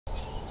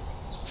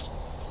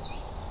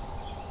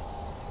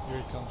Here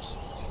he comes.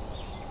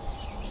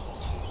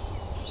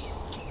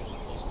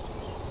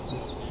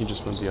 He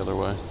just went the other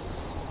way.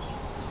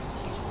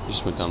 He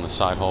just went down the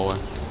side hallway.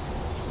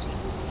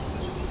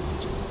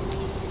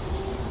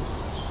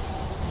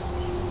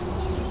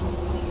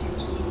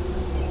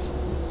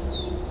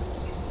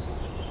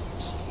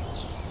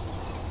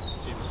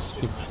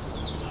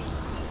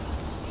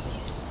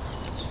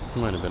 He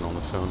might have been on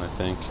the phone, I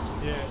think.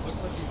 Yeah, it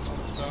looked like he was on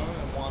the phone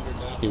and wandered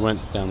down. He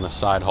went down the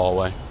side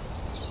hallway.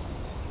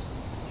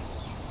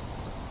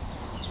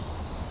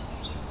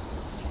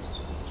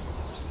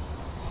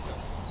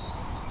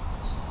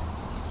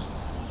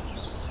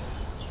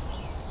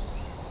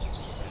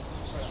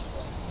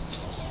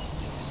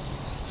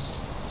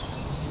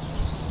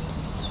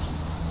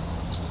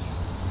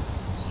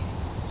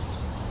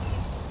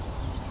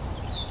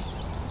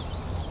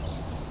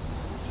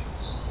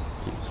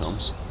 Here he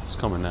comes. He's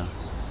coming now.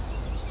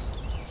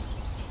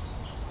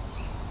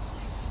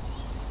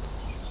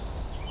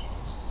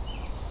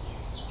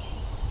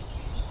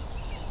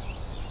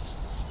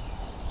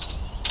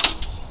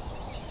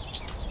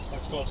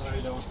 Kauffman, how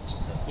you doing?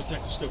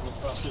 Detective Scoop with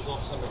the Prosecutor's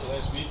Office under the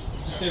last week.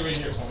 Just stay right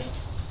here for me.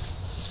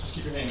 Just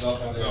keep your hands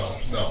off out there.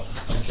 No,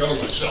 I'm killing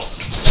myself.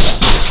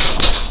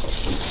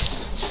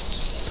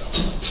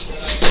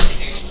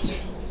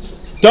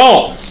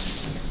 Don't!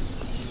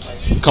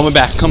 Coming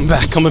back, coming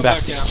back, coming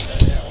back.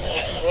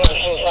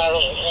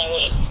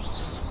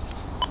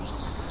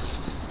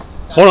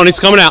 Hold on,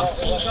 he's coming out.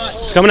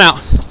 He's coming out.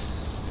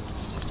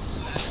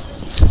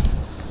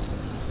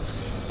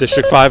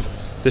 District 5,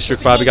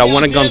 District 5, we got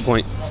one at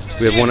gunpoint.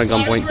 We have one at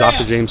gunpoint,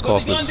 Dr. James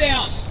Kauffman. Put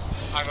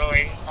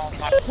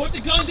the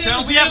gun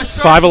down.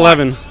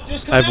 5'11".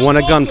 I have one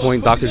at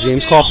gunpoint, Dr.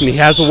 James Kauffman. He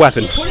has a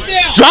weapon.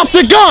 Drop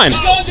the gun!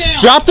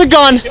 Drop the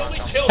gun!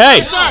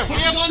 Hey!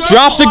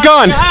 Drop the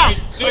gun!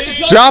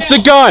 Drop the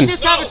gun!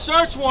 Just have a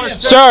search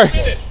warrant, Sir!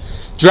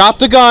 Drop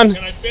the gun!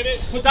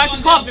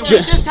 Dr. Kauffman, we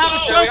just have a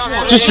search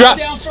warrant. Just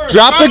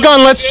drop the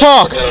gun, let's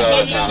talk!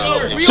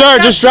 Sir,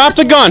 just drop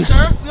the gun!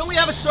 Sir, we only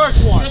have a search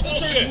warrant.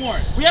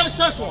 We have a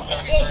search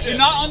warrant. You're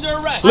not under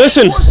arrest.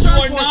 Listen. You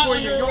are not under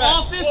your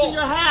office and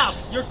your house,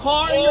 your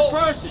car and your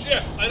person.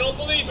 Shit, I don't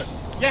believe it.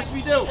 Yes,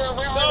 we do. No,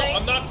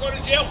 I'm not going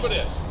to jail for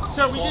this.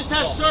 Sir, we just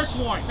have search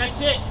warrants. That's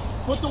it.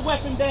 Put the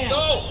weapon down.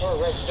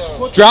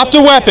 No. Drop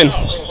the weapon.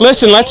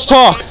 Listen, let's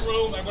talk. I'm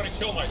going to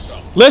kill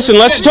myself. Listen,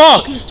 let's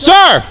talk.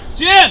 Sir!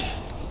 Jim!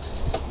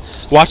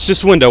 Watch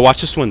this window,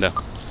 watch this window.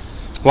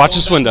 Watch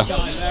this window.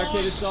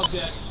 Barricaded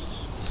subject.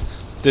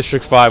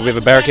 District 5, we have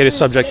a barricaded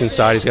subject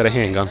inside. He's got a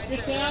handgun.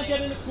 Get down,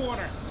 get in the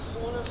corner.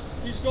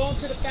 He's going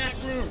to the back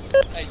room.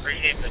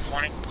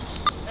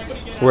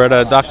 We're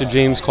at Dr.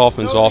 James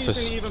Kauffman's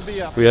office.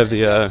 We have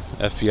the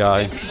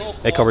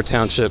FBI, they cover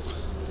township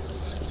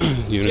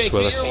units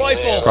with us.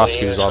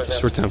 Prosecutor's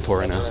office. We're 10-4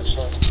 right now.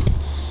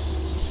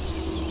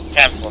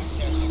 10-4.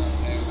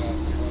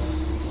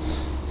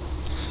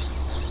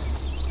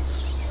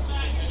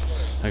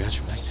 I got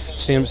your back.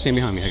 Stand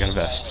behind me. I got a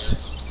vest.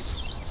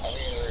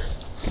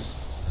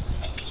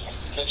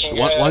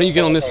 Why don't you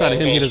get on this side of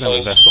him? He doesn't have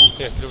a vest on.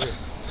 Yeah, get over here.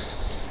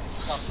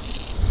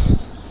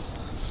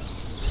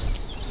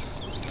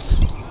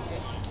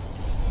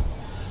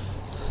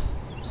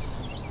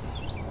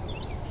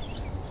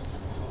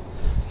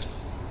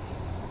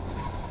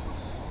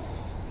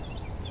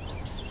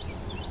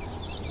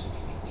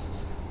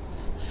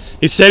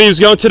 He said he was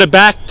going to the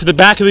back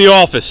of the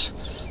office.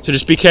 So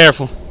just be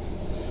careful.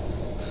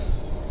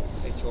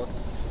 Hey, Chalk.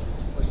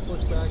 Let's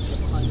push back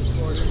behind the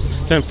door.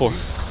 10-4.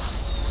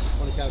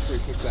 On the count of 3,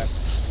 push back.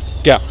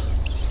 Go.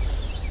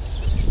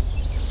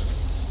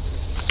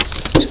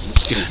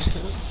 Good.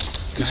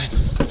 Good.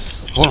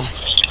 Hold on.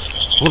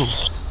 Hold on.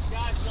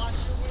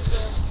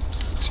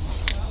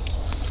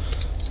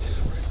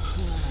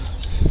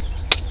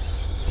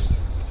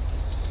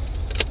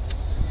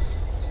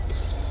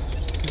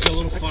 He's got a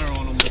little fire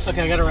on him.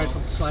 Okay, I got it right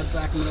from the slide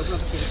back. I'm going to open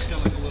up. It's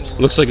got like a little...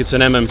 Looks like it's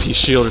an MMP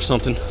shield or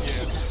something.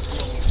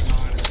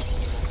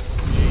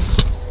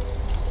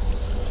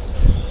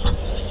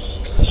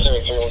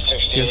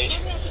 Yeah.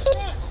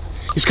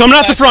 He's coming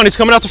out the front. He's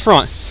coming out the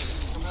front.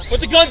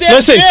 Put the gun down,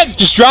 Listen, Jim.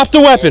 just drop the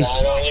weapon.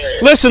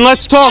 Listen,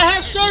 let's talk. I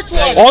have search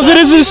warrant. All it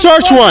is a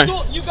search warrant.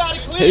 You got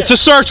it clear. It's a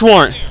search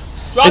warrant.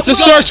 Drop It's the a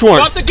gun. search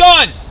warrant. Drop the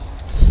gun.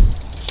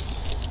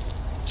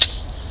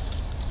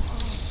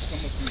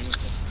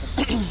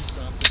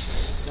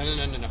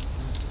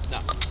 No.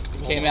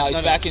 He came out.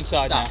 He's back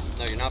inside Stop. now.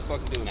 No, you're not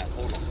fucking doing that.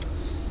 Hold on.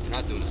 You're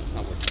not doing that. It's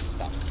not working.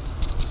 Stop.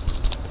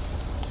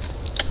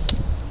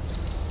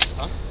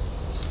 Huh?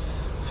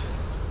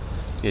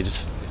 Yeah,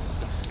 just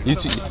you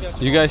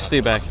guys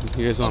stay back.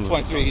 You guys on.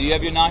 23. Do you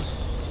have your 9?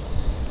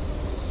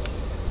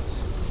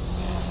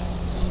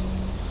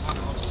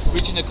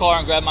 Reach in the car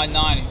and grab my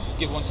 9 and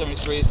give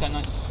 173 a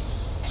 10-9.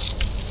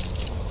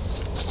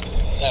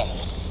 Yeah.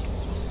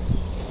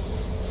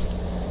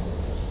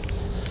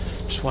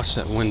 Just watch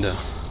that window.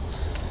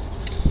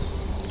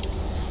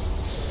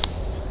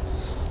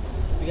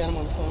 You got him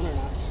on the phone or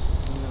not?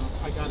 No,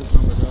 I got his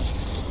number, bro.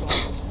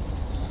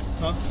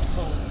 Huh?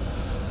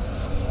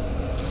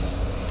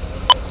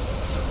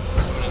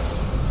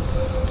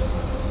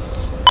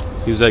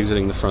 He's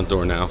exiting the front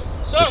door now.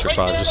 Sir, District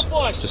right 5, there in the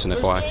bush. just an We're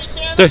FYI. straight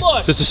there in the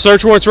bush. There's a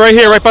search warrant right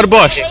here, right by the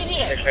bush. Right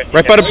here.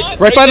 Right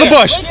by the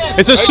bush.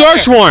 It's a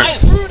search warrant.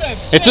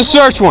 It's a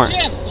search warrant.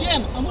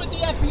 Jim, I'm with the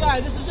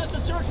FBI. This is just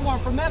a search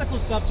warrant for medical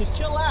stuff. Just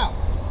chill out.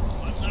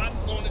 I'm not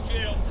going to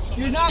jail for something.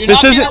 You're not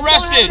This getting isn't-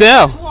 arrested.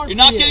 No. You're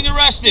not getting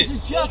arrested. This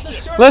is just a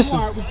search Listen.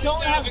 warrant. We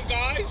don't have.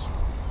 Guys,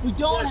 We for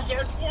don't a have.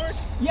 search warrant?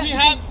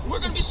 Yeah, we're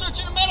going to be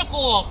searching a medical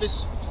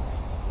office.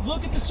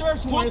 Look at the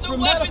search warrant. Put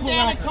the weapon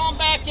down and come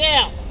back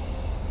out.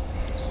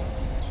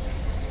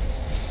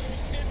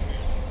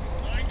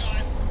 I got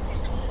it.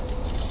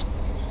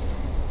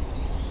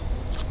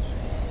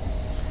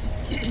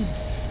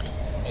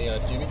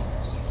 Hey, Jimmy.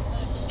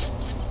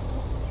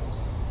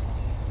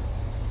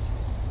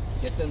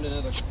 Get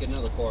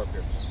another car up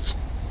here.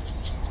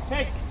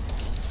 Hey,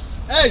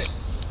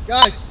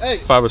 guys, hey.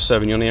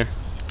 507, you on the air?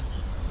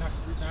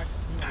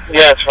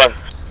 Yeah, it's fine.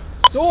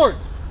 Door.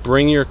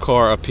 Bring your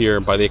car up here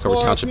by the Acre Car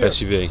up Township here.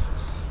 SUV.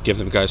 Give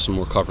them guys some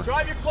more cover.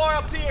 Drive your car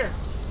up here.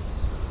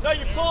 No,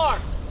 your car.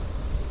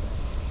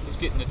 He's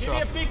getting the Give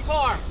truck. me a big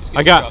car.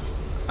 I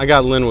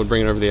got Linwood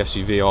bringing over the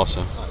SUV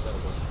also.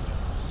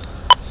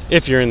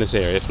 If you're in this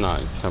area, if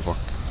not, 10-4.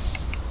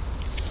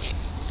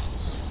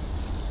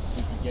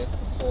 We can get the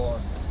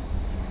car.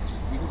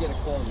 We can get a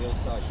car on the other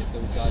side. Get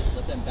those guys.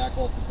 Let them back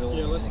off the building.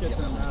 Yeah, let's get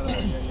them out of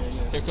there.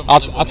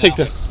 Yeah. I'll take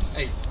the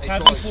Hey,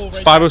 Have them Charlie. pull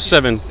right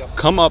 507.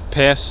 Come up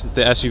past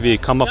the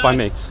SUV. Come up by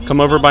me. Come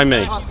over by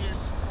me.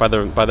 By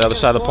the other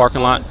side of the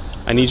parking lot.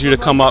 I need you to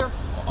come up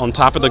on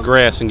top of the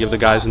grass and give the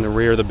guys in the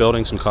rear of the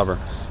building some cover.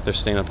 They're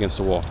staying up against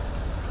the wall.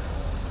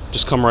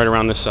 Just come right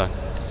around this side.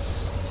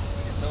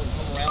 Tell them to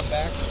come around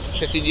back.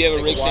 15, do you have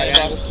a rig standing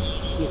by?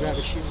 You grab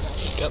a shoe.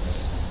 Yep.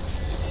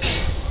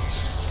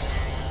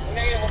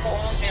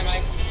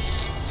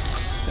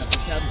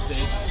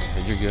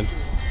 You're good.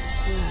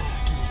 You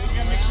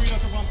gotta make sure you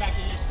don't run back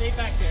in here. Stay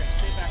back there.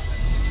 Stay back there.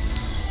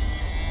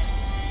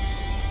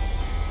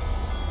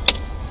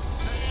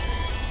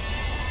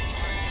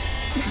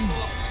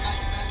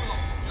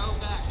 Go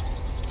back.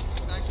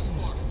 Back to the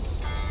car.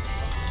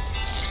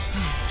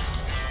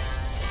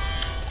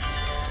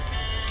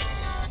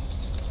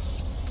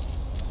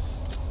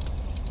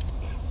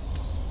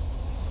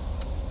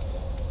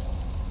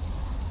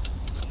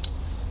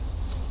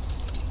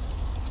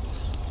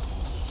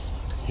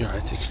 You're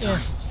alright, take your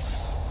time.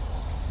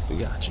 We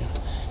got you.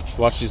 Just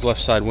watch these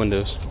left side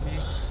windows.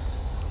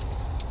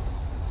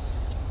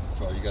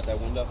 Charlie, you got that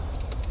window?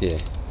 Yeah.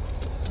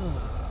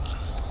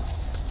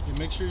 You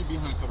make sure you're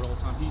behind cover all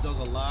the time. He does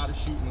a lot of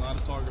shooting, a lot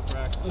of target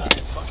practice. I'm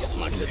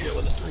not gonna deal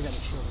with it. I gotta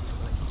show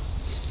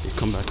him.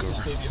 Come back over.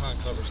 Stay behind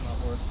cover, it's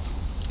not worth.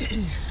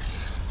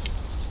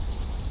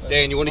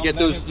 Dan, you want to get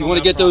Let him those? You come want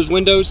to out get those properly.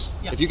 windows?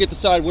 Yeah. If you get the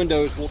side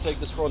windows, we'll take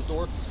this front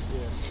door. Yeah.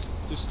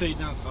 Just stay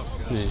down top,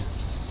 guys. Yeah.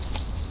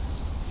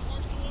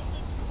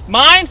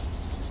 Mine?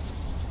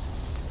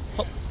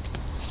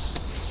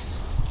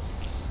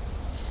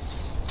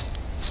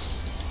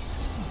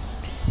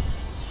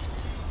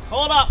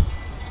 Hold up.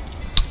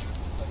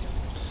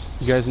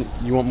 You guys,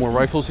 you want more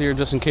rifles here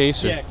just in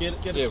case? Or? Yeah, get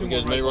us Yeah, two we more get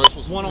as many rifles.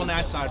 rifles as One we on can.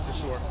 that side for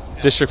sure.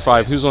 District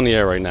 5, who's on the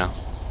air right now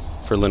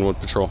for Linwood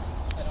Patrol?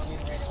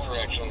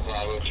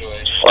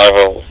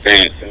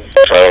 508,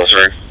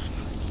 503.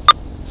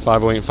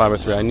 508 and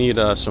 503. I need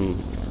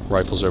some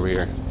rifles over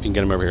here. If you can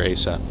get them over here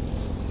ASAP.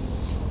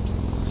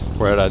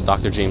 We're at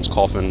Dr. James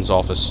Kauffman's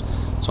office.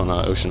 It's on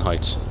Ocean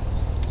Heights.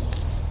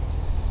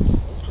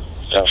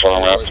 10-4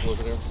 on that. Rifle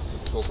over there.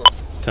 Patrol car.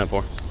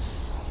 10-4.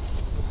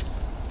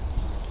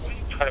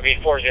 It's going to be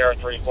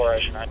 4034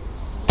 Ocean Heights.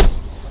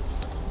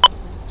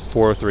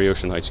 403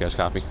 Ocean Heights, you guys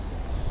copy?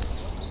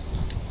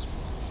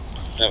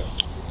 Yeah.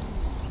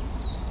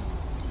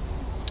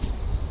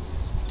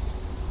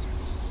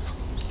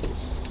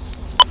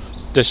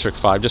 District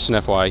 5, just an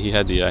FYI, he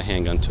had the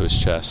handgun to his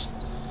chest.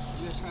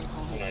 You guys trying to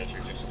call him?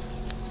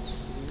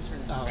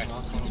 Oh,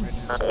 I'll call him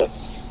right now.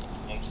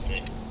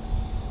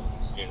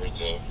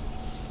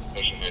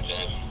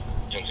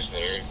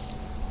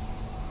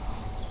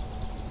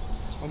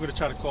 I'm gonna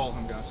try to call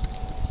him, guys.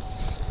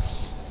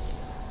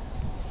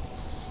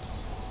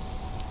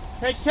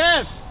 Hey,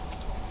 Kev.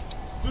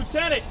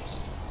 Lieutenant.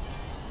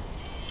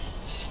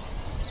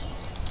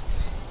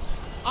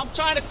 I'm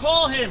trying to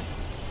call him.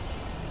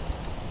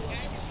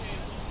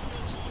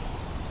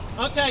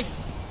 Okay.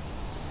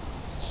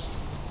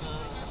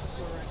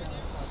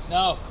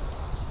 No.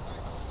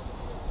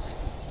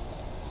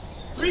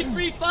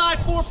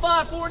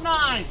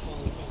 335-4549.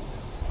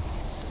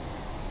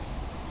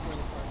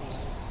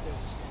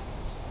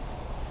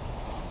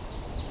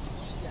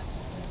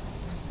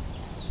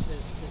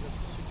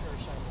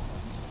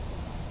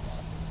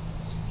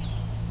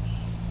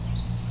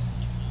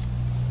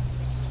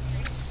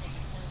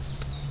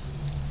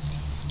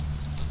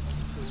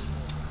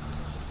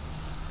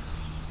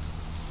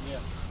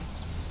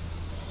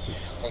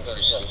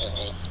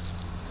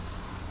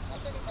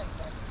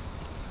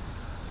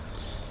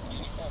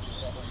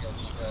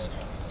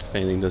 If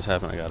anything does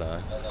happen, I got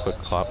a quick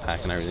clop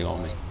pack and everything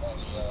on me.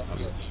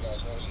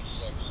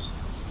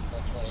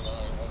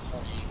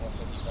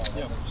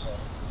 Yeah.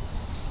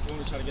 You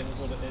want to try to get a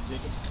hold of Ed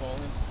Jacobs to call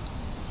him?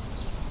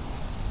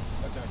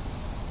 Okay.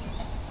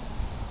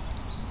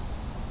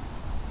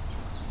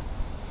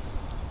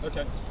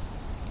 Okay.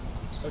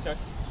 Okay.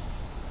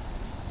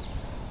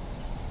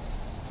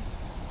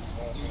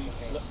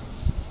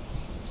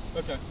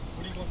 Okay.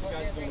 What do you want the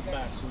guys to do in the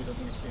back so he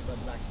doesn't escape out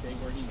the back? Stay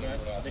where he's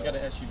at? They got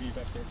an SUV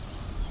back there.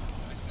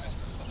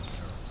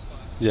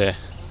 Yeah.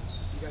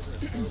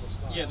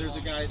 Yeah,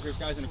 there's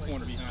guys in the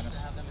corner behind us.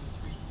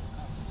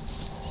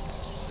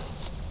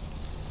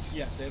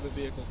 Yes, they have a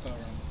vehicle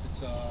covering.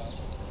 It's no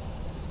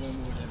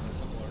more than a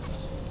couple of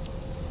us.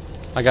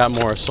 I got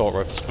more assault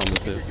rifles coming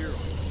too.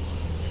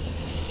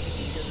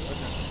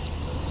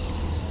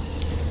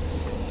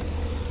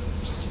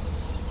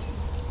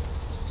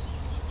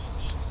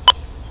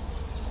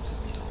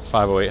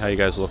 508, how you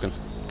guys looking?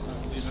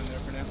 Leave them there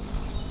for now.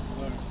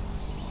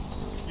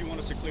 You want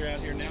us to clear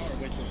out here now or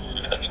wait till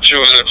 2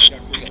 minutes.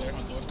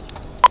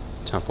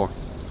 10-4.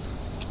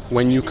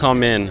 When you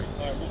come in,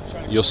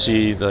 you'll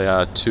see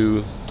the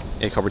two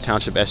A-Cover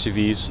Township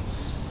SUVs.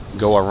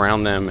 Go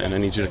around them, and I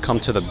need you to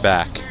come to the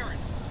back,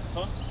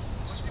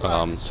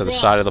 to the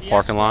side of the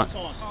parking lot,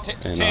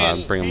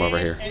 and bring them over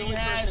here. And he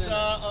has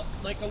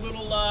like a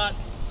little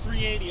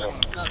 380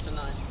 on it. Not a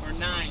 9. Or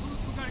 9.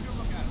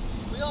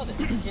 We all did.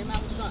 Came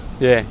out with a gun.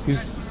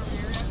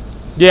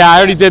 Yeah, I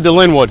already did the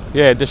Linwood.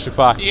 Yeah, District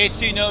 5.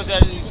 EHT knows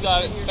that he's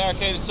got a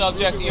barricaded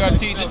subject.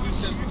 ERT's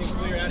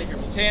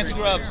tan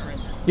scrubs.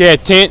 Yeah,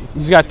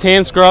 he's got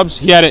tan scrubs.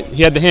 He had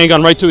the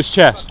handgun right to his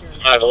chest.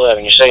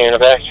 511. You say you're in the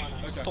back?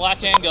 Black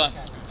handgun.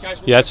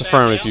 Yeah, that's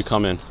affirmative if you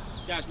come in.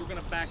 Guys, we're going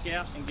to back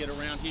out and get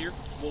around here.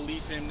 We'll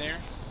leave him there.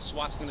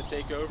 SWAT's going to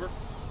take over.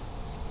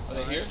 Are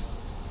they here?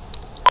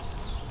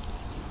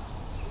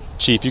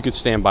 Chief, you could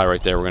stand by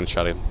right there. We're going to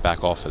try to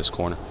back off of this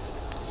corner.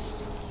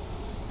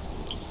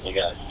 You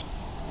got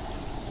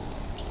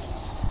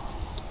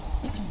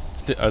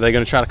it. Are they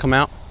going to try to come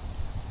out?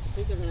 I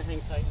think they're going to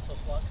hang tight until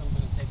SWAT comes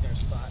in and take their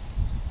spot.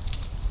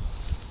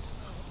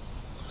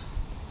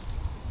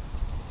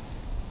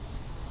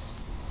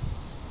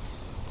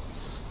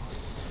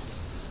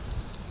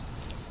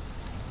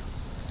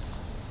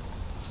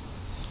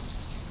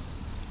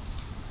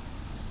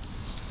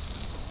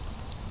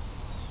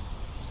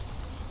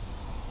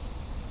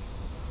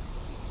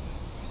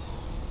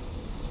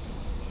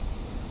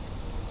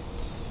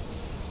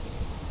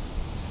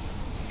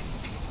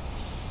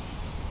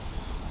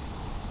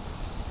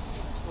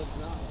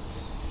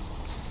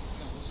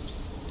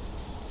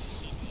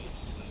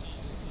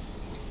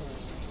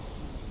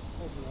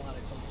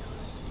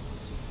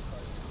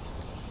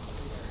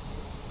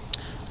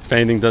 If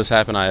anything does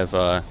happen, I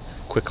have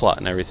quick clot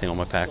and everything on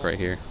my pack right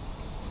here.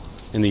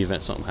 In the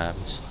event something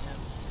happens.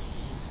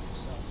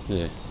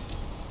 Yeah.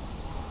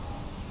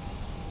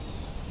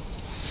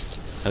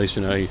 At least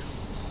we know I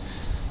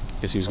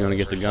guess he was going to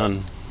get the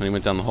gun when he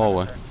went down the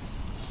hallway.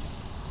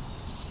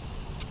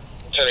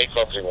 He had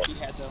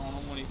that on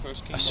him when he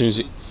first came. As soon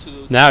as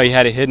now he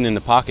had it hidden in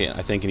the pocket,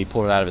 I think, and he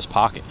pulled it out of his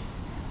pocket.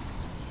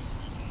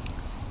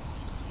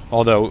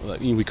 Although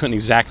we couldn't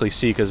exactly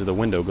see because of the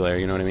window glare,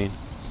 you know what I mean?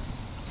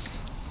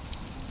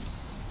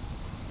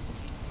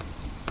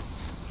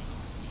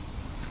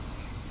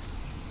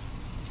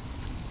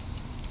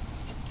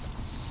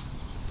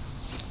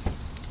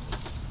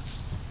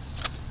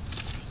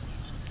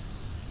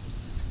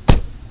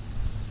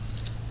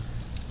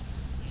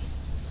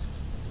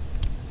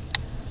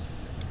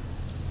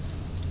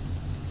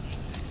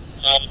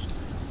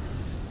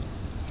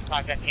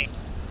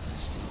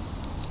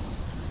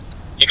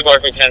 You can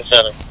mark me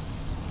 10-7.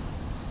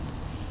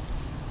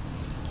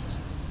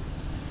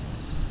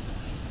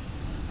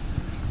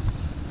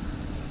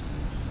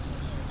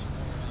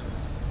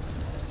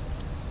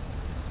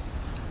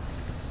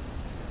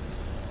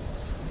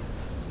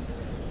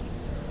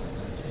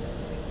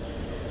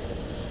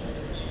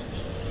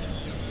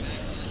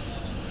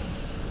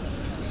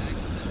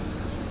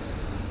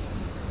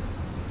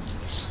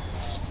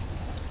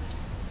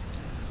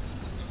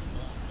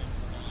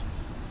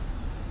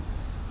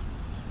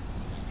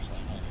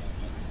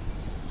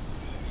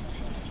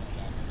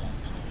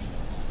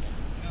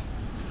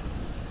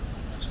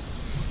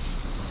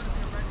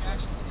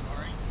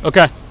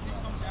 Okay.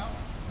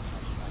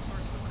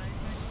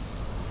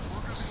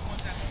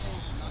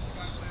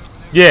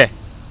 Yeah.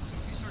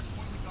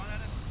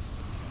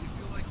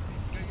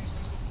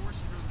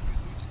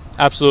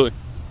 Absolutely.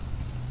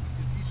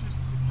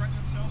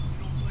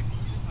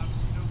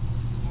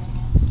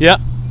 Yeah.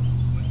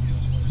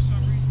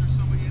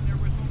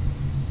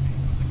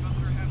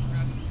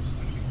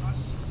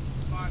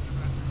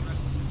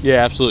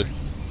 Yeah, absolutely.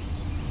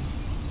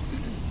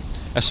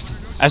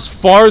 As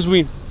far as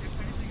we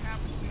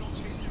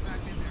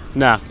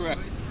Nah. Correct.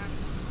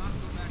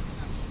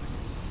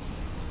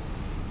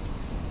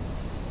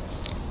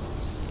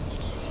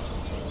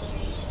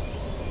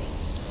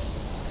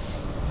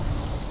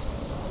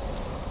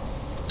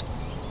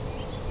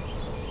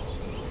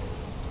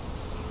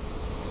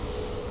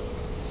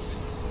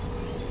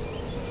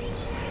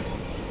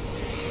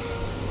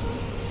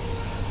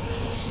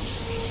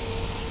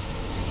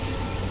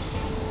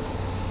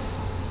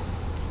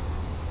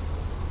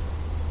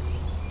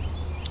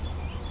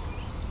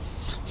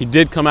 He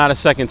did come out a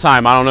second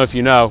time. I don't know if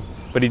you know,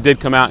 but he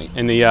did come out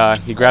and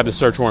he grabbed the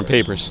search warrant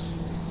papers.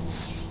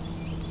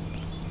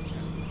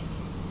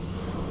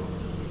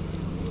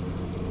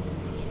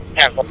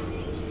 Yeah. Where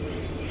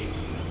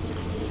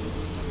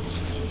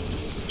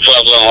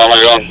am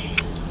I going?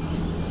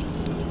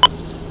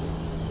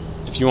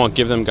 If you want,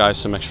 give them guys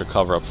some extra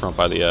cover up front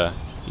by the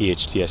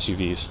EHT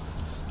SUVs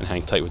and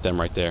hang tight with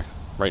them right there,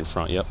 right in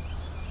front. Yep.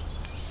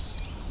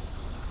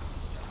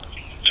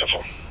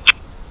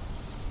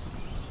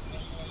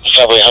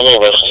 Subway, how many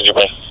rifles did you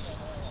bring?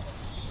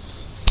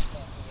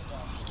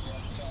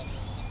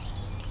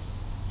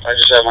 I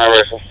just have my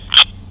rifle.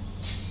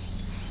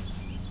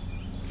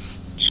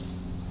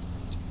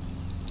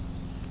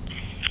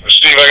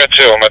 Steve, I got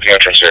 2. I'm at the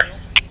entrance here.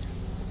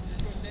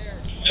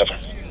 Super.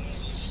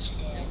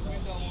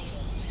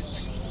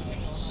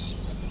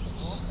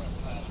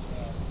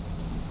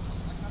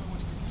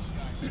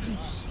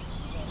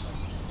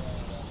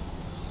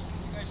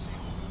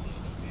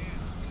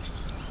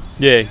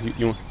 Yeah,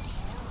 you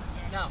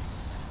No.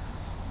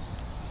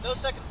 No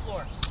second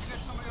floor. You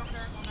got somebody over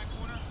there on that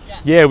corner?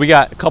 Yeah, we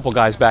got a couple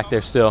guys back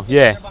there still.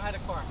 Yeah. They're behind a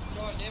car.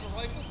 John, do you have a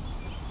rifle?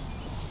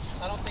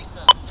 I don't think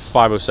so.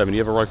 507. Do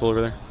you have a rifle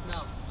over there?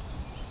 No.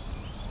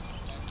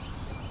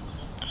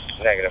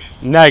 Negative.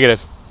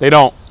 Negative. They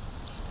don't.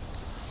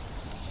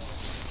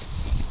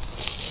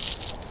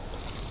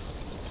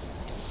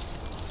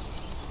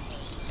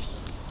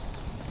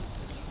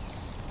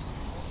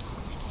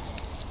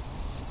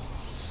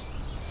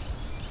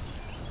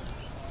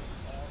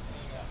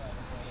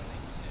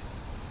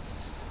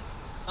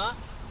 Huh?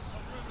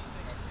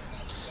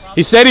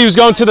 He said he was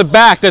going to the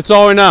back. That's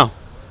all we know.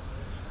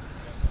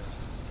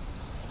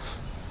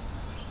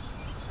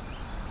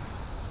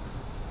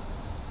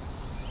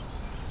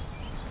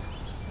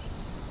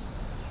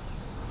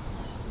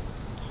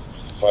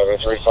 Five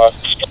and 35.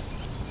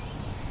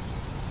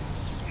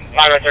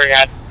 5 and 30.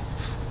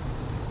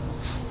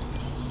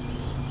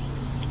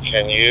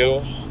 Can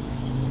you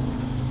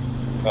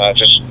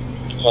just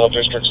call up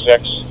District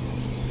 6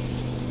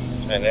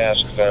 and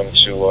ask them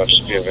to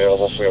just be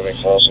available if we have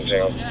any calls in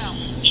town?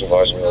 Just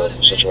advise me of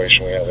the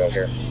situation we have out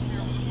here.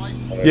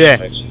 Yeah.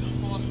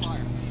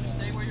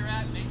 Stay where you're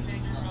at,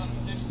 maintain your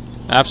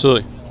position.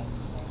 Absolutely. We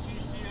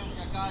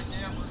got guys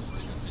there, we're in a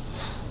pretty good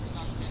situation, we're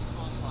not getting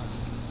crossfire.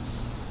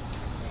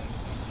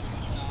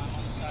 I'm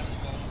on the side of the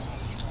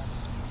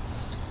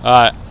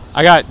building.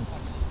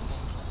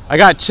 I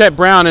got Chet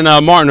Brown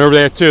and Martin over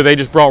there too. They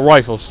just brought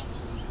rifles.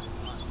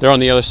 They're on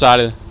the other side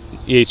of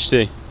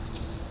EHT.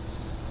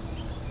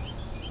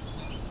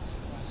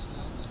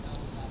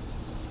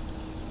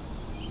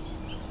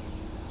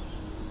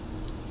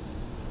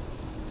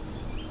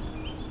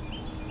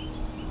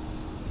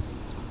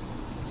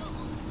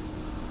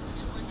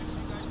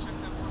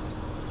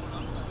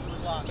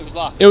 It was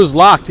locked. It was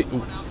locked.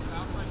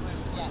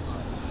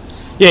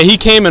 Yeah, he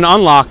came and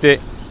unlocked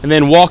it and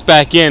then walked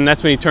back in.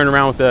 That's when he turned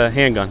around with the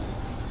handgun.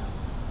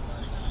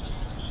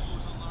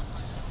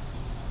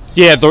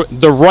 Yeah,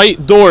 the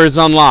right door is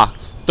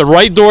unlocked. The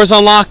right door is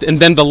unlocked and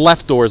then the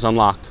left door is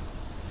unlocked.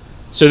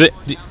 So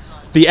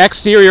the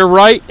exterior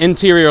right,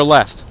 interior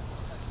left.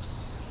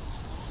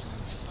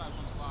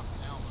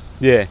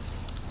 Yeah.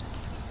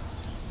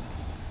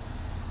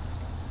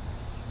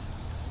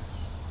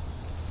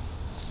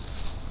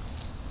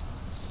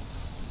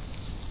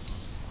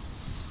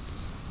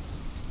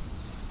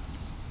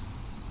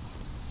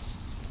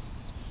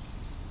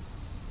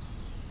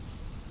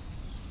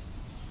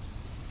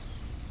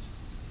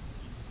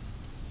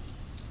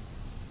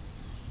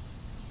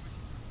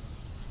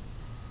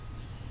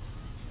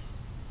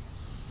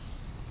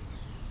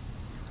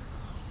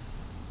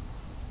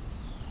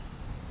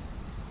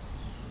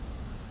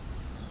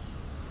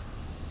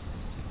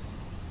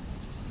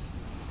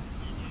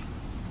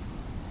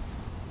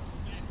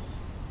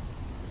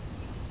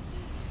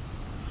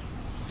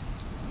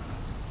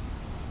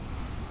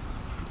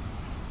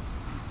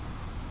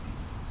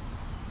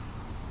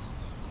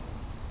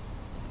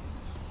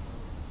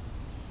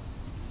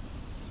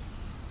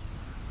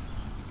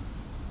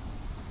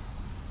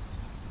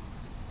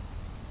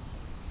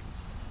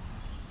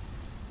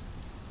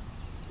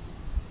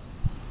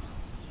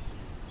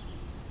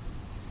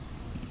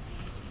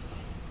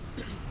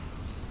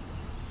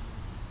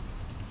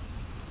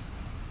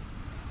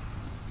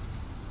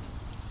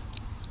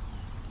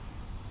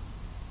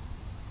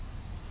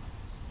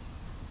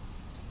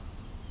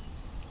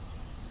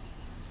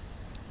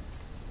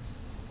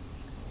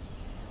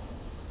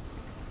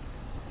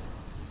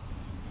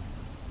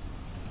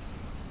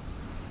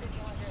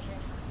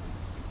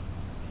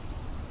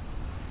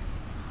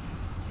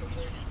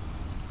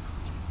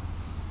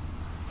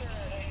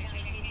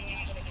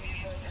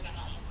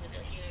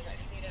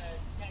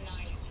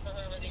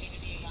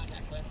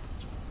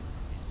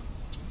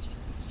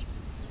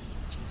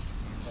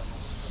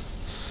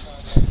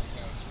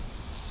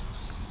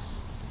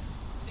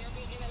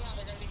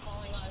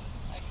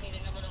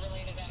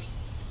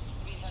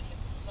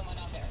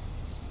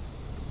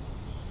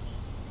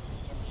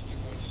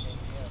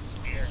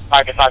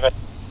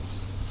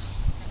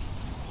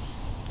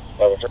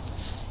 over.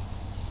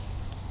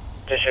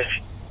 This is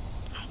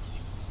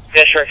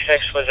District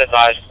 6 was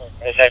advised.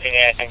 If they need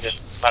anything,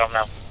 just let them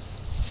know.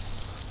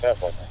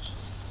 Definitely.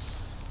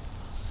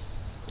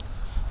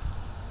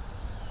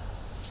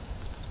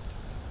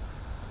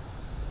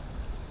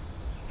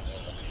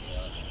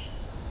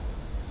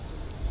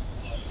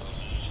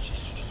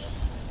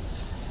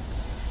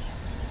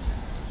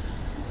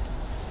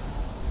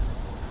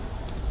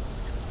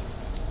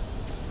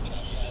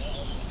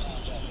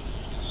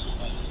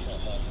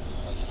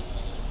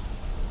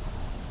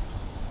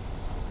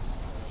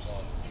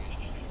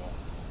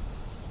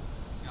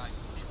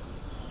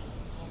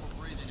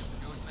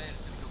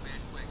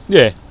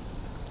 Yeah.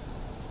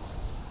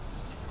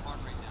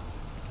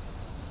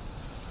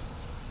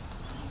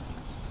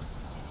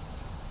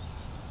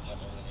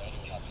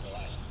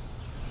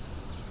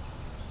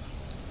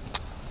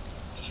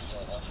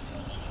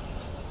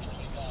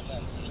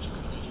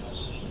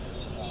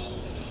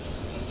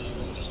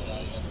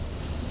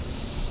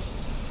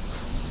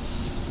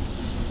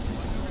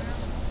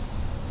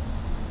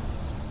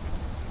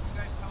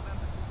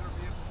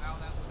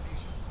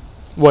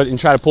 What, and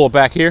try to pull it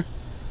back here?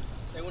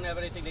 They wouldn't have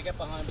anything to get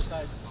behind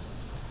besides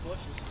bushes.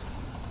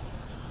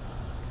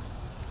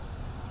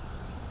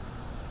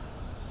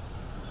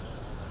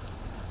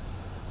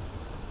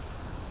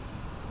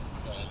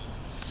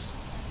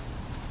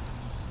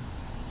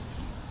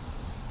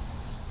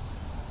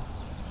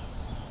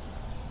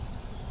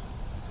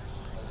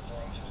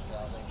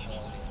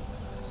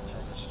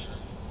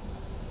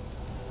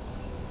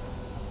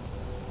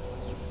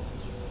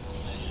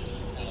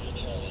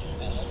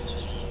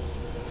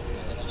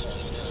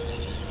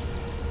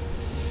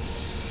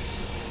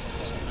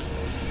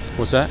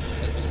 What's that?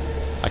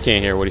 I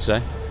can't hear. What do you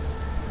say?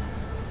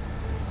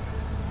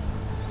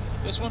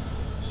 This one?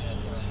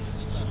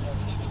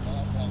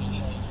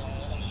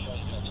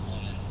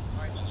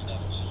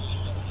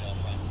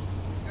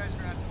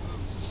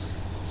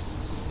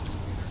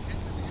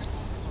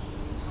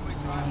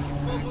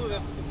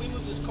 If we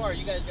move this car,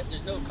 you guys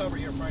there's no cover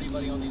here for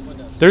anybody on these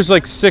windows. There's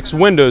like 6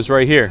 windows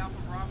right here.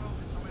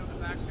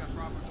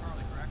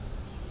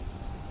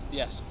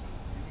 Yes.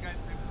 They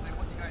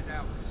want you guys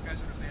out. These guys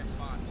are in a bad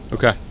spot.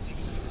 Okay. Okay,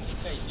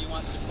 so you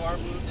want the car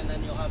moved and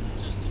then you'll have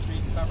just the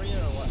trees to cover you,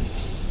 or what?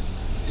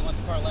 You want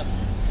the car left?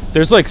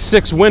 There's like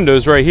 6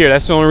 windows right here.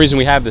 That's the only reason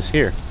we have this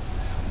here.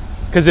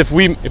 Because if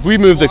we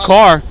move the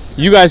car,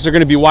 you guys are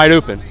going to be wide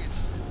open.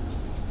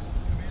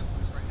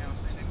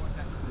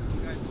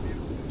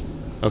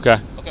 Okay.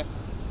 Okay.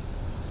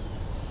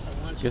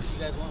 Yes. You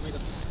guys want me to?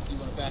 You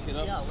want to back it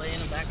up? Yeah, lay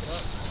in and back it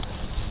up.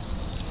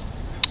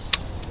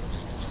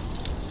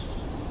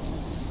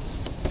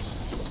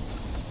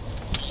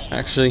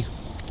 Actually,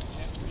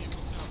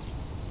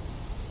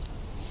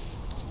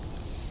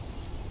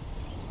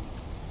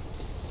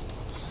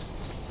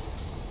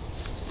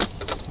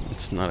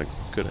 it's not a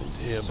good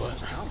idea,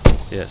 but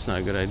yeah, it's not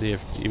a good idea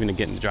even to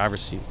get in the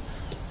driver's seat.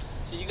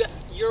 So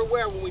you're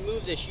aware when we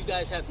move this, you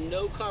guys have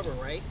no cover,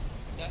 right?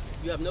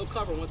 You have no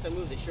cover once I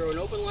move this. You're an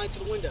open line to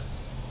the windows.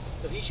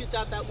 So if he shoots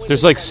out that window.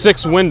 There's like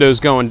 6 windows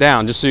going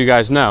down, just so you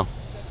guys know.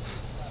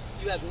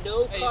 You have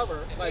no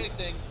cover. If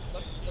anything,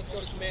 let's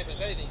go to command.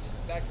 If anything,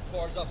 just back the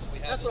cars up so we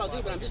have. That's what I'll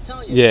do, but I'm just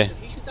telling you. Yeah. If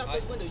he shoots out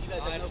those windows, you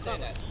guys have no cover.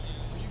 That.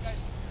 Are you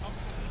guys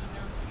comfortable leaving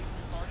your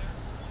car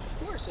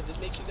there? Of course, if it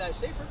makes you guys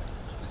safer.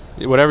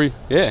 Whatever.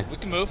 Yeah. We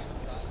can move.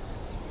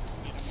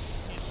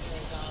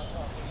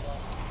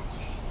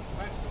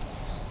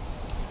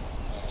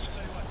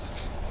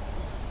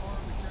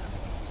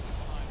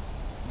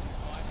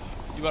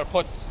 You want to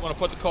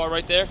put the car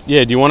right there?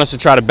 Yeah. Do you want us to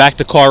try to back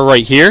the car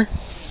right here?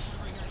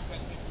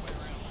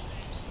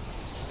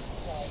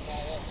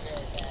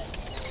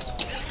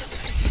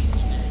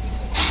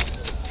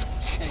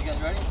 Okay, you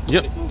guys ready?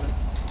 Yep. Moving.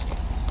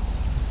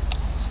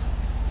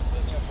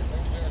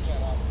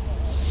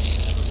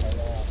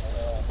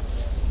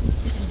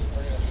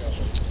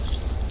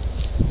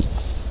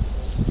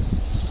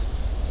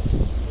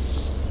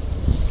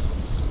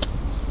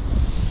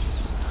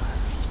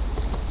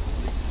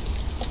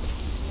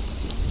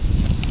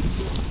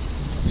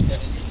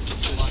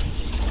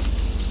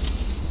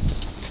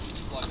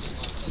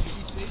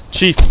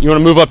 Chief, you want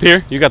to move up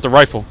here? You got the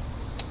rifle.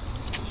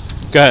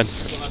 Go ahead. You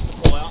want us to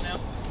pull out now?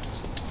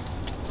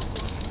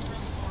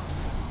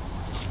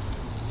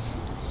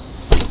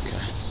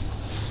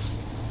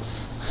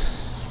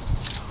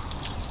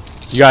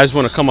 You guys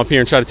want to come up here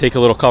and try to take a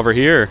little cover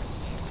here? Or?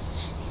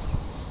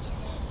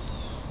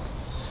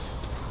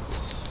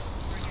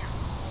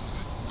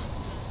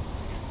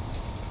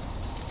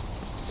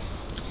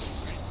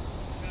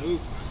 I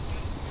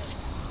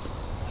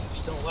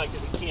just don't like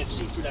that we can't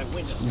see through that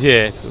window.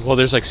 Yeah. Well,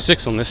 there's like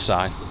 6 on this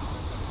side.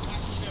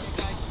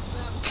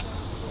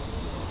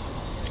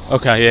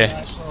 Okay.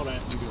 Yeah. Slow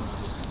down. You do it.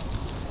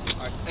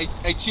 All right.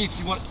 Hey, Chief,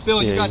 you want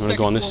Bill? Yeah. You You got want to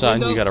go on this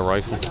side? You got a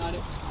rifle. I got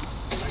it.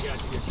 I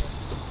got you.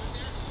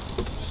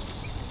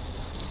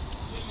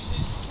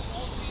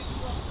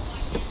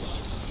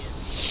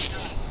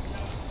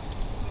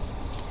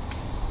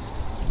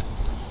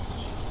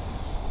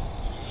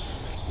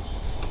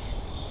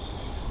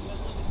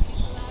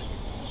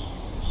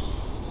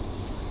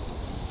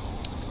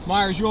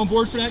 Myers, you on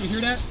board for that? You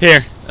hear that? Here.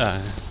 You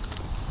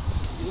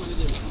want to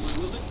do? You want to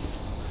move it?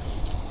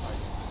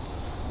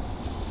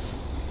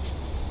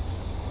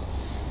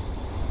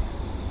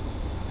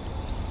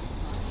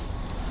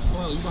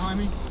 Well, you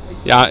behind me?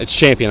 Yeah, it's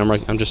Champion.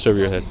 I'm just over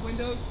your head.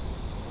 Windows?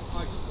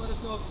 Alright, just let us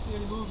know if you see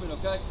any movement,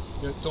 okay?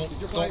 Yeah,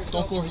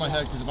 don't go over my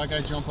head, because if I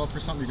gotta jump up or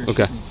something, you're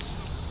gonna shoot me.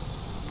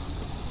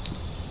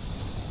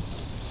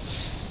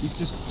 You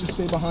just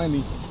stay behind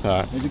me.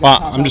 Alright. Well,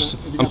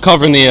 I'm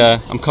covering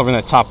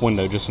that top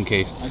window just in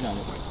case. I got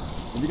it.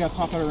 If you gotta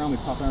pop out around me,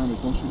 pop out around me.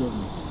 Don't shoot over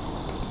me.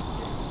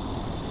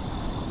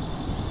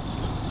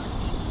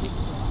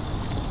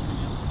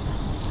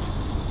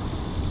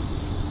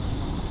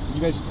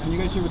 Can you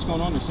guys hear what's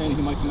going on? They're saying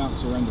he might come out and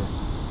surrender.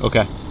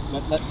 Okay.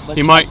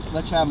 He might.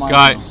 Let's have my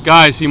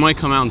guys. He might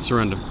come out and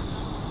surrender.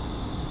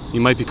 He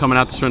might be coming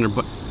out to surrender,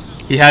 but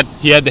he had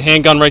the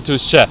handgun right to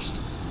his chest.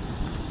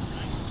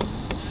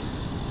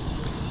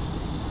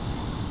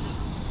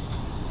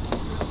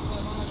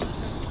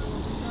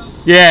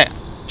 Yeah,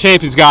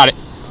 Champion's got it.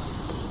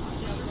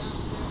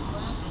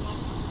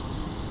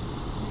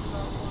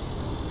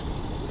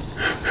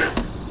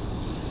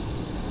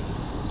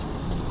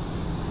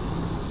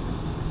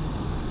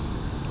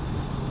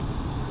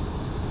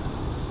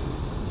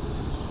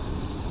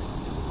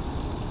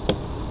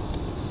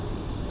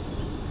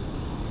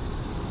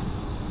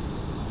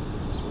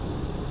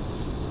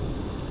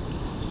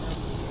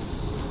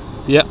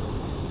 Yep.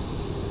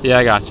 Yeah,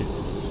 I got you.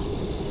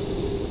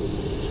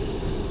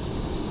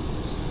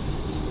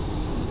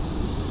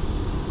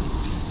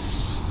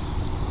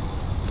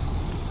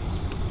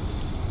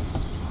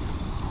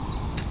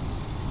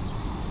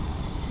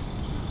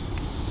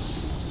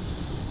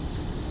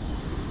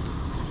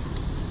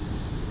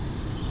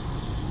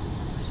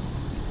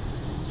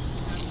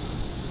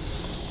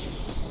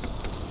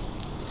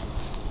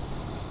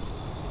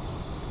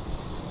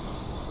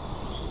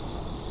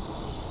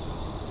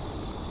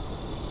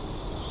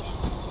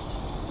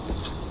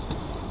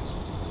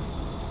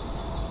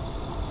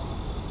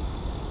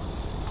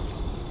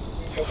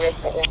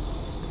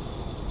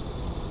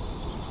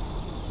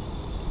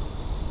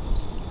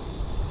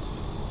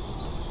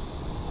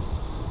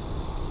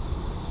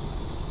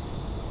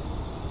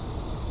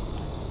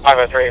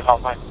 Five 3,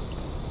 Kauffman.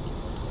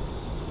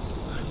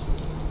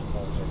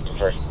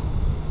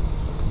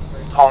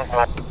 Calling for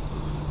that.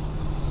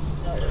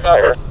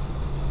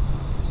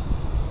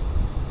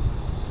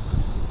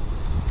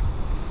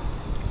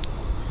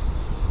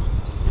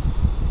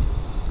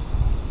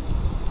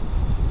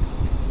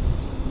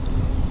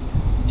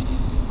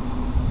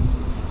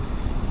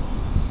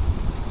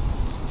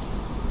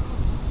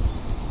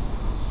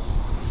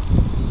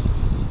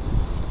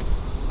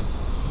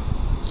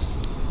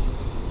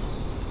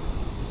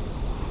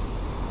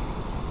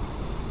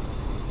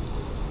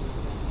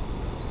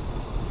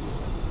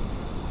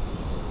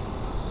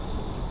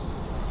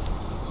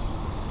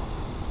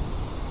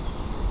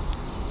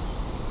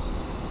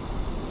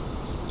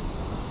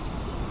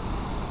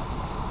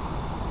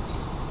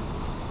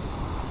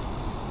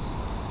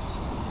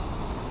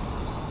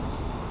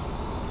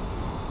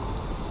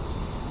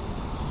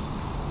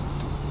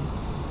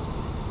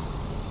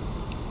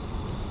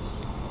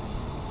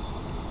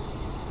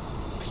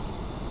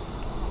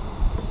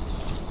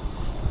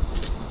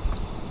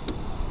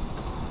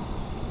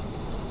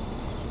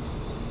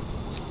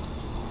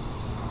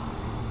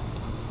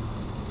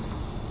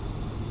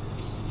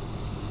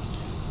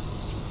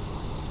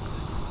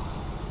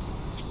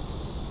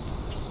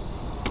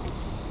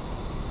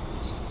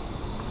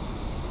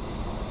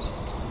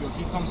 If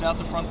he comes out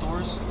the front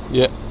doors,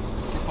 yep.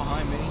 Get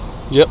behind me.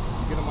 Yep.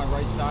 Get on my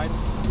right side.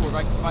 Or if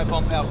I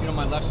bump out, get on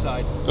my left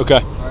side.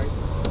 Okay. Alright?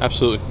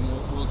 Absolutely.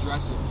 And we'll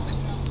address it.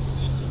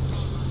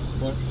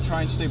 But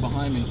try and stay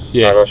behind me.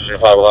 Yeah.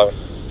 511.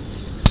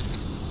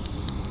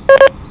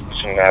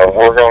 So now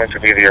we're going to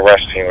be the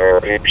arrest team.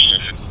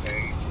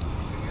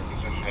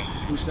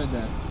 Who said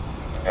that?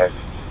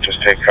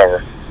 Just take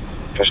cover.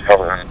 Just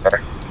cover.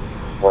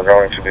 We're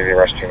going to be the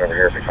arrest team over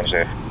here if he comes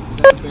in.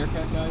 Is that the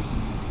Bearcat guys?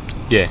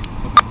 Yeah.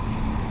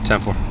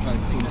 10-4. Right,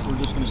 so we're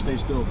just going to stay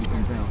still if he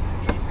comes out.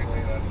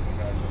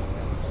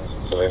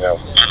 So they know.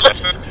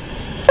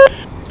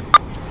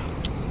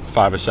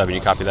 5 or 7.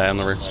 You copy that on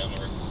the rear?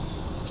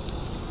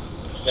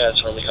 Yeah,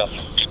 it's really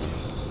helpful.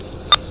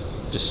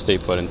 Just stay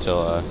put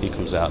until he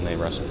comes out and they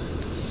arrest him.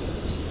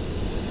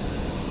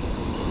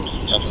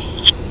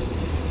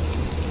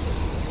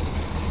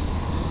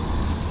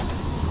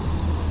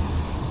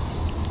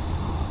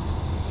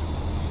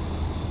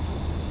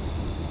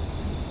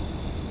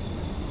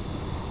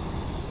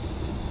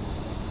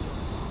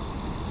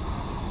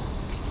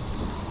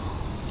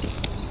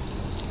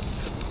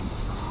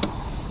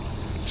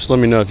 Just let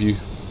me know if he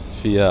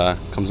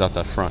comes out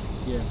that front.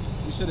 Yeah.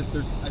 You said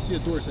I see a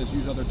door that says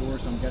use other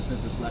doors, so I'm guessing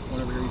it's this left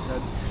one over here, you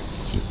said?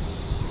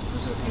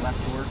 There's a left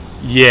door?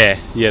 Yeah,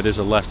 there's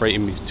a left right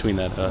in between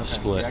that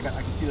split. Yeah,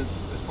 I can see as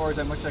far as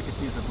much as I can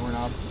see is a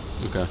doorknob.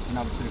 Okay. And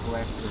obviously the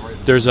glass to the right.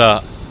 There's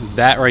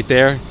that right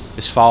there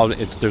is followed,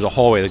 there's a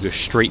hallway that goes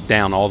straight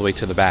down all the way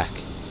to the back.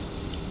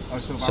 Oh,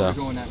 so if I were to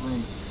go in that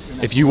room,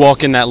 If you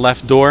walk in that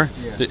left door,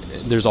 Yeah.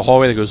 there's a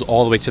hallway that goes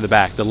all the way to the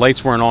back. The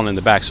lights weren't on in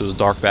the back, so it was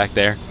dark back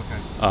there.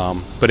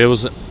 Okay. But there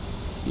was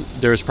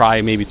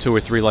probably maybe 2 or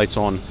 3 lights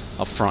on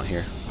up front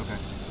here. Okay.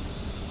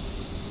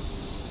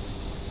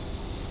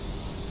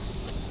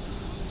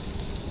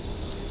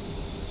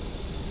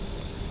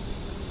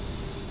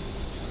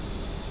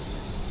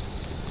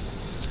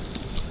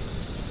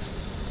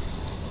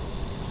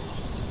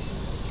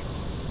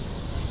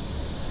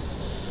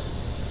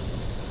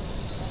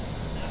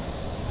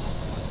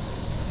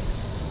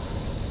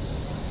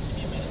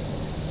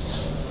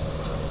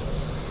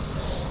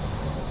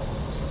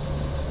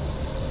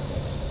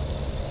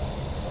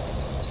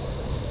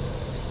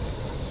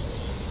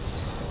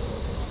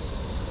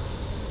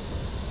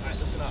 Alright,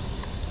 listen up.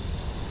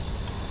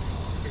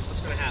 Here's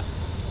what's gonna happen.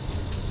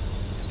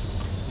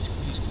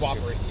 He's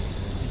cooperating.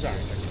 He's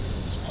alright.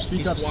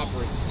 He's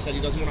cooperating. He said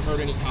he doesn't want to hurt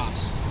any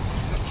cops.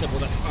 That's simple.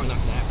 That's probably not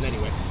gonna happen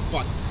anyway.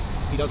 But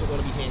he doesn't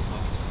want to be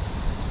handcuffed.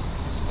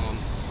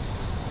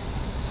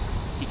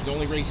 He can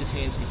only raise his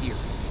hands to here.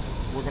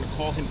 We're gonna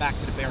call him back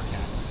to the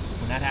Bearcat.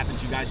 When that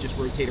happens, you guys just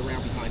rotate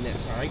around behind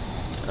this, alright?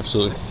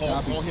 Absolutely.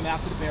 Call him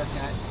out to the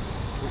Bearcat.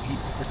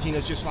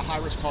 Bertino's just a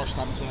high-risk car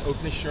stop. He's going to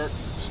open his shirt,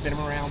 spin him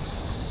around,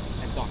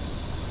 and done.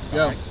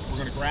 Yeah. All right, we're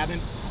going to grab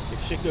him.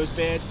 If shit goes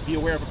bad, be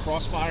aware of a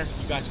crossfire.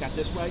 You guys got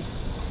this way.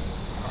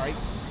 All right?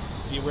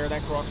 Be aware of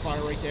that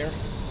crossfire right there.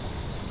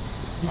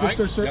 He gets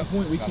to a certain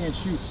point, we can't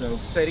shoot, so.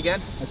 Say it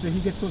again? I said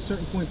he gets to a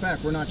certain point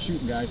back, we're not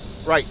shooting, guys.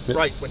 Right,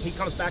 right. When he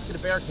comes back to the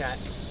Bearcat,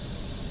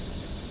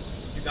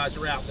 you guys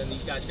are out. Then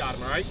these guys got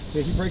him, all right?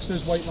 Yeah, he breaks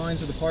those white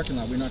lines of the parking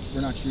lot, we're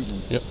not shooting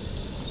him. Yep.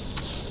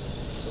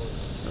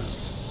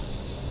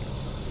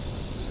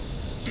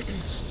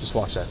 Just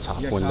watch that top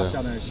You got window. cops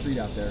out on the street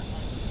out there.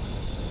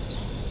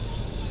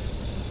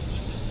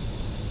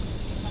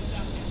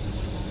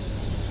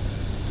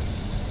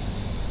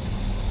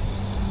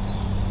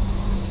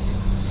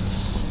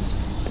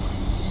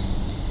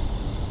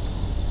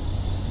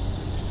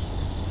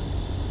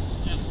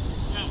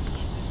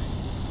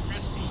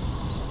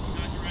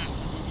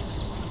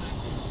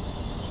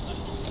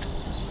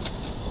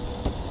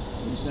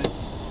 What do you say?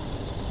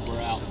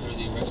 We're out. They're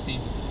the arrest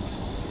team.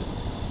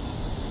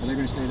 Are they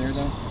going to stay there,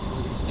 though?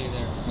 We're going to stay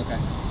there. Okay.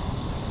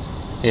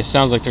 Yeah, it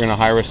sounds like they're going to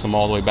high risk them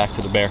all the way back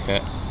to the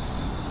Bearcat.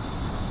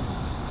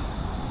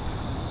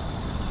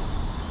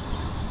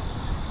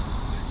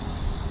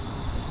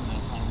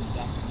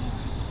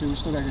 Dude, we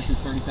still got to go through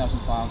 30,000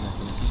 files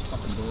after this. This is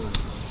fucking boring.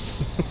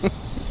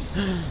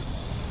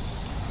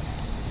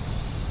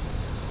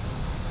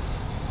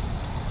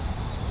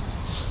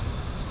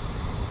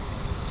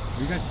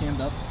 Are you guys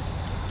cammed up?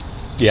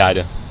 Yeah, I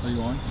do. Are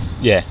you on?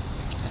 Yeah.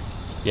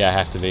 Yeah, I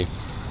have to be.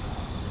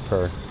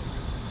 Per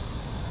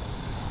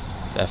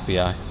the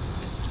FBI.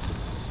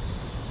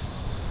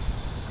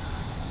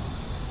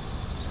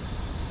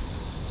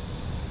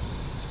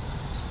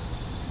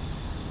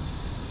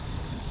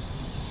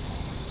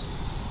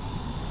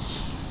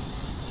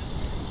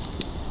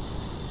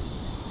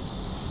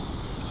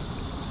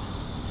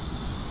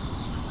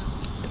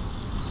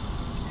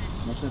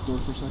 Watch that door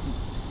for a second.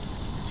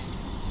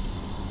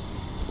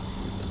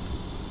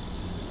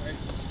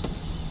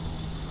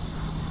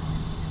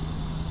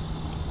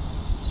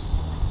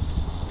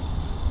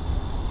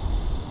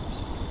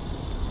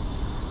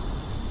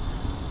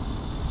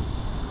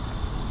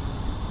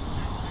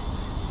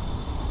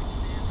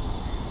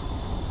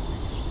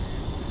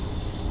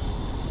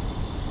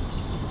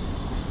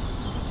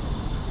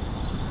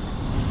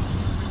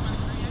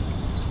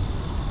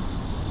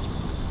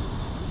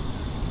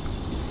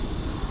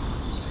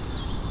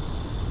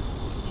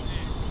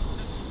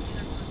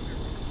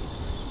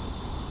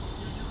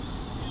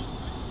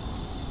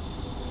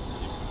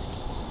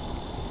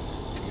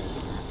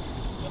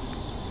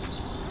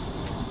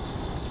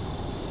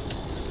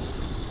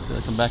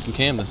 Come back in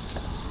Camden.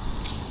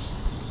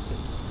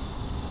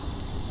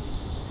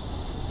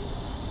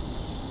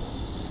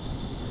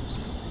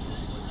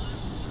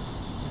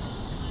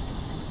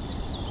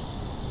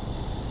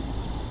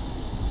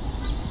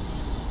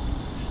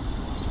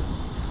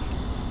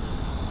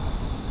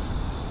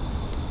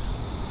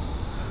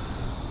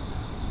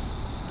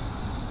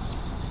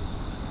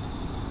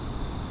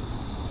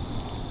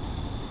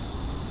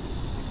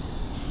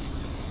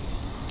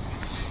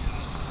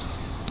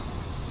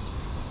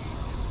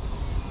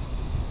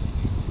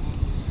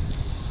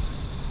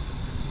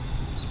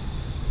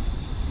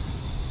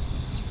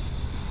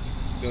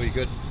 Bill, you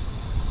good?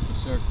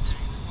 Yes, sir.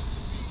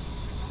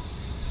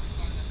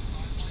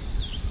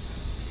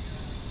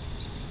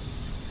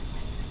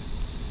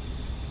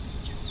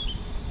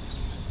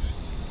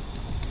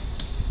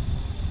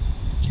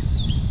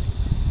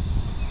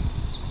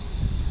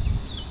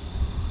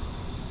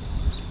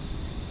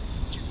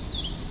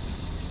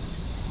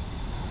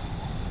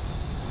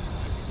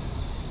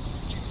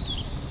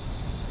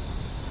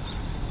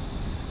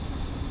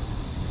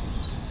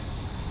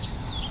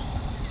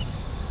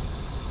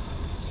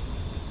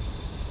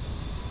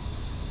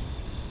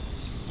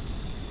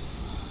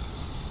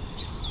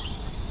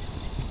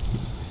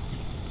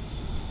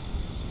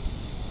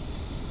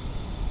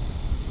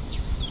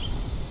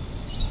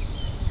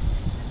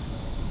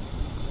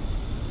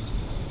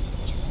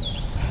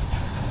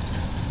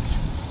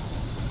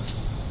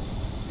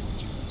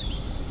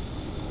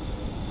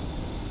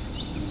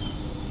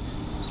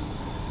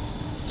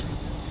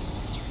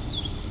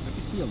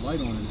 see a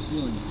light on in the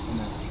ceiling on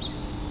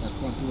that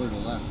front door to the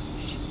left.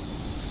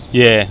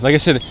 Yeah, like I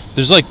said,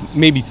 there's like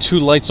maybe 2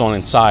 lights on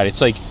inside.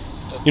 It's like,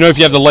 you know, if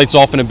you have the lights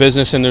off in a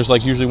business and there's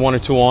like usually 1 or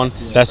 2 on,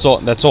 Yeah. that's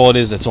all it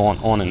is that's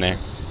on in there.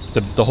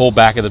 The whole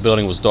back of the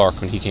building was dark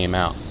when he came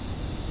out.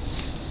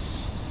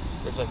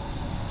 There's like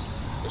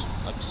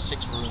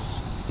 6 rooms.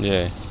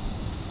 Yeah.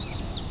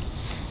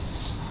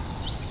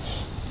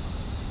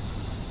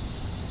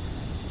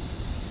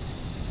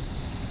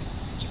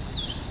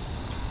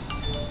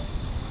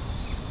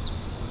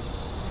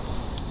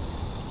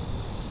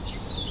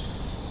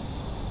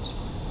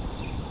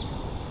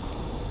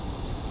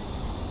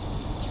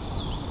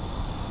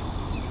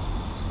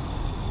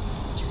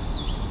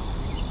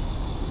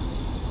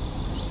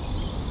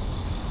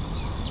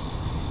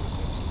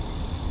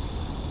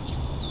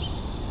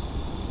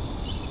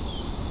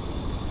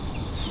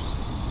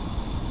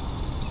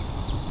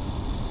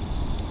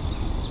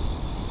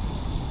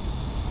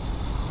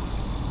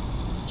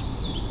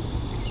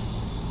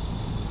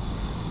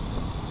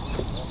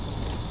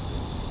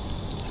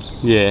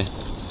 Yeah.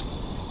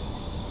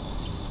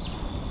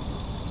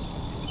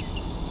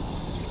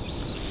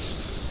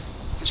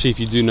 Chief,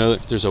 you do know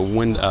that there's a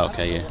window. Oh,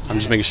 okay, yeah. I'm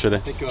just making sure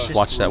that. Just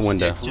watch that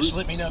window. Just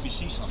let me know if you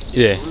see something.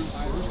 Yeah.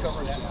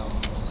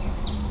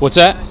 What's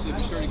that? So if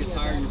you're starting to get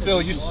tired,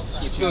 Phil,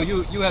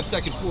 you have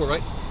second floor,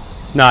 right?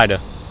 No, I do.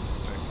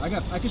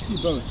 I can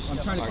see both. I'm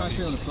trying to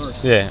concentrate on the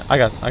first. Yeah, I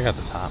got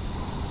the top.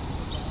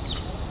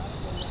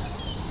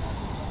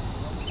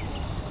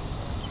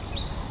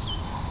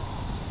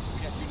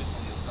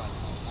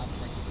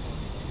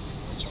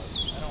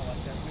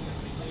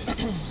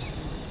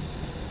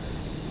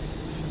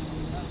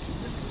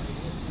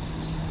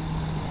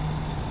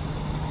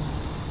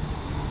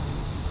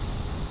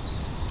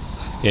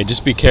 Yeah,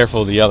 just be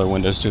careful of the other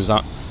windows too.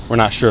 We're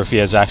not sure if he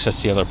has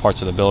access to the other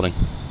parts of the building.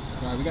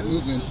 All right, we got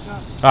movement.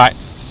 All right,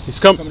 he's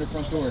coming. Coming to the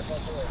front door.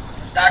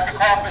 Dr.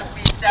 Kauffman,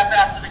 please step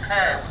out to the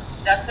curb.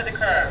 Step to the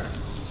curb.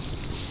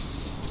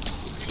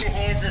 Keep your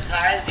hands as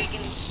high as you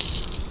can.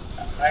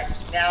 Alright,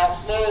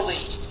 now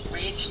slowly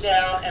reach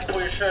down and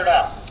pull your shirt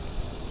up.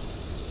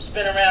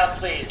 Spin around,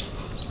 please.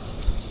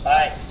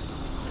 Alright,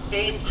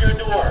 face your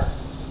door.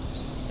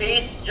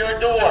 Face your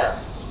door.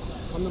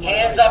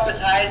 Hands up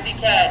as high as you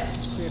can.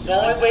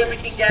 The only way we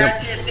can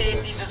guarantee your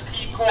safety is just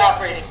keep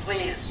cooperating,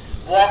 please.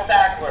 Walk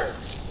backwards.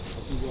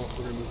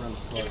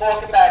 Keep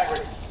walking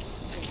backwards.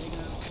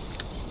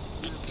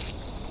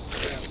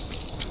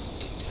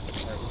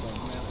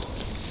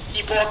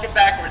 Keep walking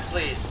backwards,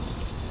 please.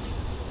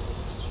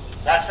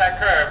 Watch that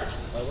curb.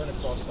 We're in a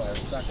crossfire.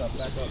 Back up,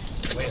 back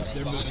up. Wait,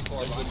 they're moving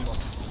forward.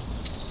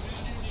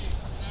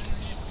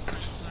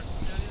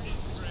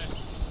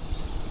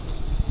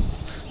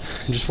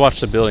 Just watch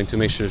the building to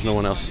make sure there's no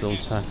one else still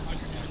inside.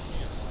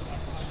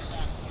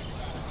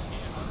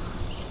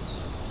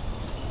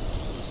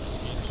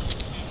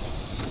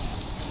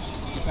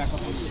 Get back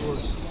up on the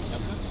doors.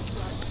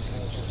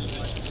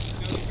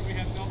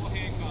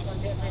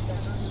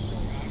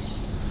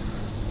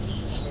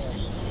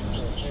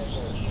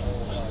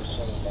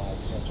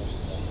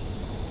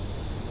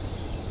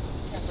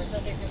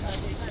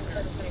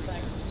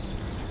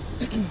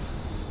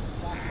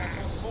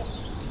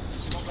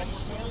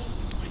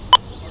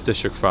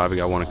 District 5, we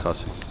got 1 in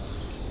custody.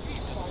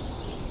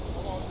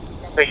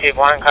 Receive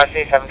 1 in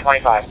custody,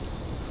 725.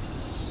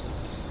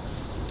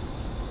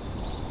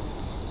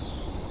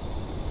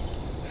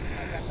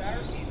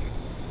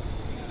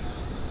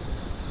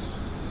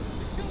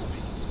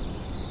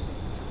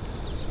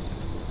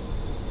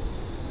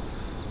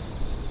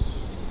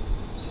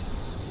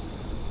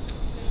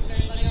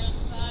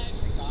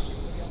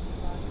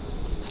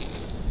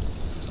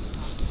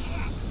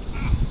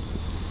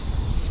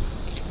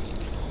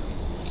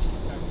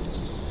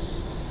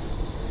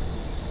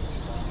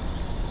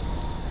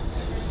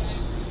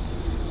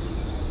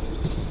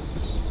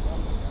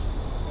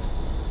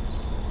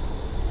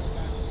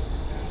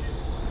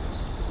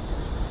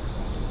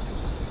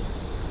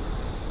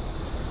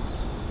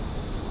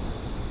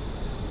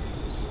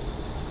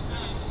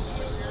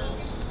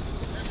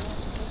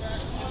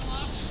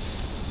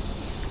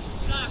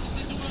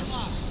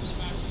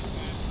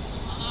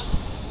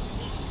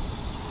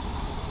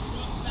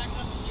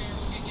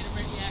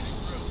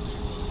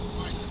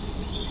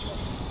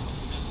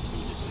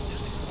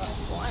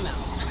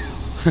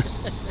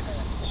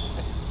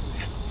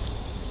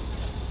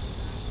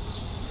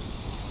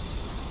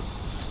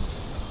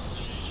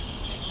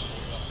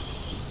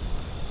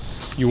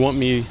 You want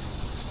me?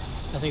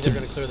 I think they're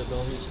going to clear the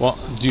building. So Well,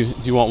 do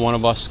you want one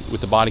of us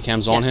with the body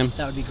cams on him?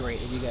 That would be great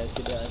if you guys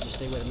could just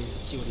stay with him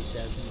and see what he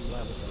says. And we'll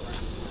have us around.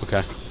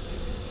 Okay.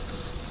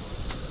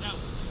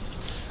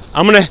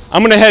 I'm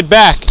gonna head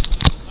back.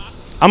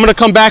 I'm gonna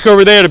come back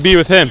over there to be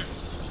with him.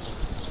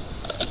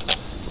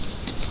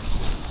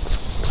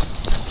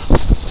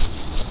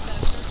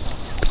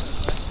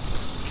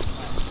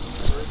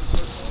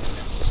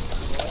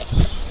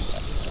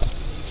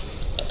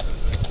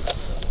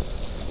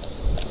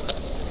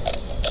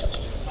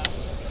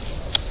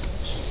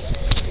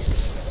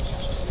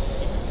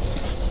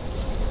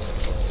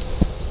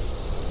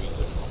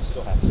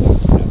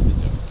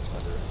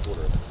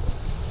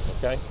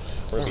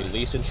 We're going to be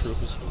least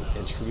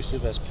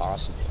intrusive as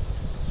possible.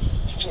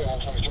 You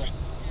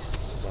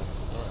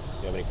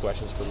have any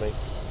questions for me?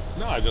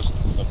 No, I just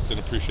didn't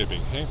appreciate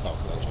being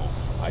handcuffed, that's all.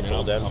 I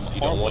told them you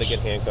don't want to get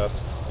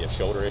handcuffed, you have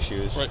shoulder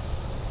issues, right.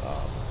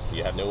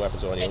 You have no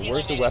weapons on you.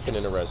 Where's the weapon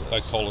in the residence? I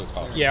told the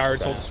cop. Yeah, I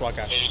already told the SWAT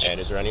guy. And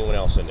is there anyone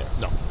else in there?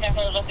 No.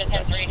 Look at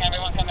 10-3,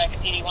 everyone come back at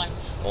PD1.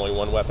 Only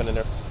one weapon in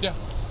there? Yeah.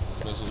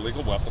 There's a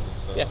legal weapon.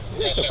 Yeah,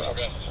 that's no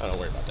problem. I don't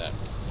worry about that.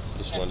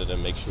 Just wanted to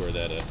make sure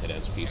that it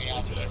ends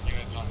peacefully today.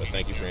 But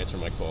thank you for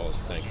answering my calls.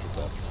 Thank you for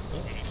talking.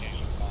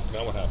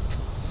 Now what happened?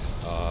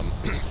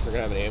 We're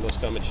gonna have an ambulance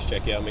come and just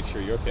check you out, make sure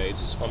you're okay.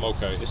 I'm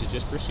okay. This is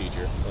just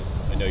procedure.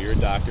 I know you're a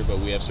doctor, but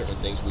we have certain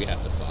things we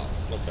have to follow.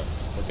 Okay.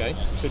 Okay.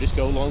 So just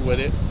go along with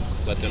it.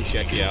 Let them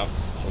check you out.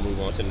 We'll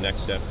move on to the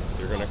next step.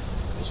 The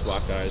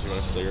SWAT guys are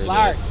gonna clear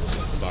the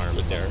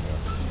environment there.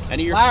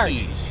 Any of your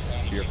keys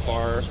to your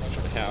car,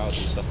 to the house,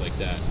 and stuff like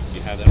that. Do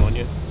you have that on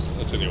you?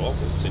 It's in the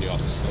office. It's in the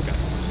office. Okay.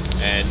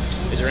 And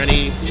is there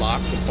any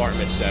locked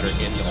compartments that are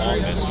in the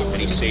office?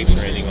 Any safes or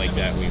anything like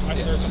that? Okay.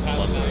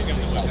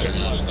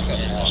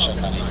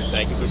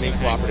 Thank you for being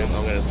cooperative.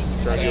 I'm going to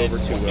turn you over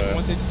to...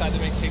 Once they decide to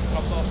take the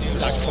cuffs off,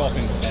 Dr.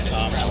 Kauffman,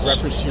 in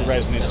reference to your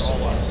residence,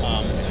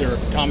 is there a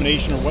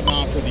combination or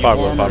whatnot for the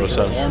alarm, or is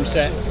there an alarm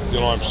set? The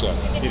alarm set.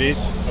 It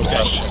is?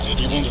 Okay.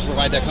 You want to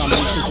provide that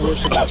combination for us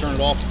so we can turn it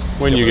off?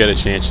 When you get a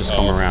chance, just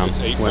come around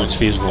when it's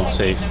feasible and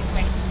safe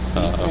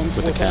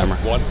with the camera.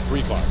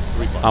 135.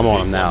 I'm on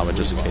them now, but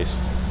just in case.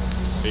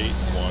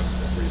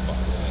 8135.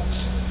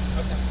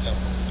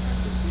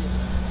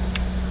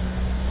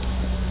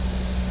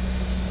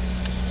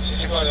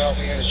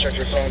 Check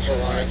your phone for a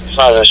line.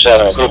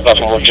 507, group up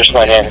and just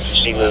went in.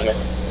 See movement.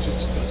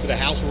 To the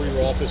house or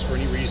your office for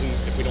any reason,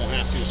 if we don't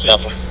have to. So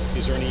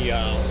is there any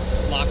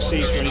lock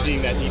safes or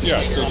anything that need a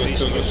special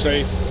combination? There's a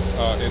safe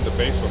in the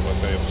basement, but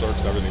they have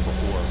searched everything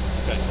before.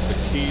 Okay. The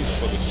keys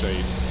for the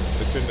safe,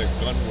 it's in the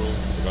gun room.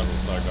 The gun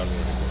room's not a gun room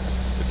anymore.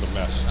 It's a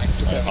mess. I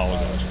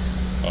apologize.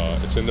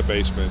 It's in the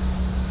basement.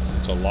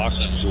 It's a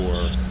locked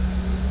door.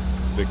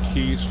 The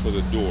keys for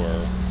the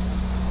door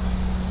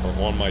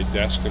are on my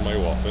desk in my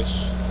office.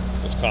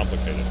 It's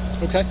complicated.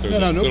 Okay. There's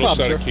no little problem,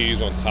 set sir. of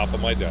keys on top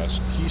of my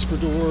desk. Keys for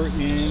door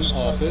in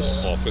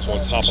office. Office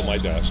on top of my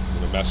desk,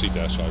 in a messy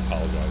desk. I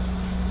apologize.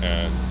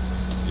 And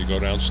you go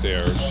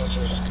downstairs,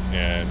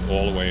 and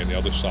all the way on the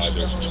other side,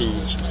 there's two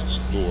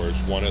doors.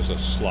 One is a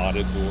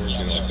slotted door,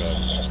 you know, like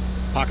a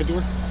pocket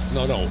door.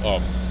 No,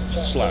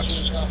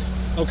 slats.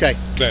 Okay.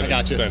 Then I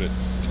got you.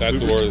 That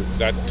door,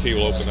 that key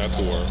will open that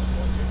door.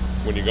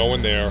 When you go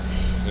in there,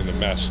 in the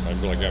mess, I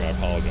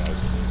apologize.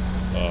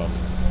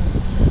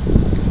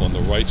 On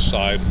the right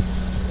side,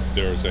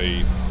 there's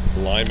a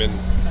Lyman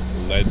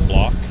lead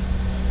block,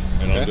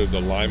 and under the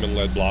Lyman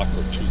lead block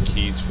are two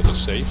keys for the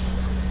safe,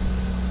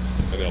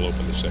 and they'll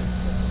open the safe.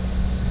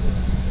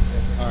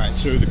 All right,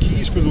 so the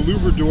keys for the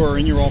louver door are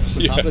in your office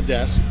on top of the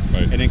desk,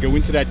 and then go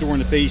into that door in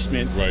the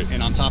basement,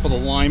 and on top of the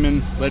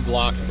Lyman lead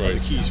block are the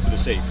keys for the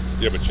safe.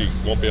 Yeah, but you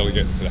won't be able to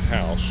get into the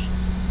house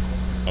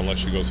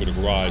unless you go through the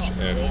garage,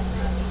 and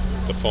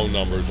the phone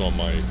numbers on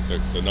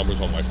the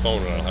numbers on my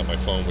phone, and I don't have my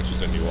phone, which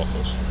is in the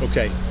office.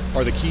 Okay.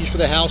 Are the keys for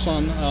the house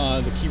on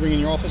the key ring in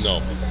your office? No.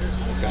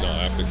 Okay. No,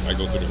 I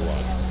go through the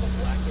garage.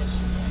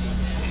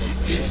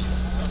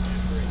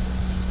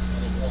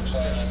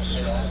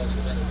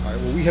 All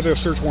right, well, we have a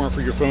search warrant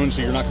for your phone,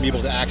 so you're not going to be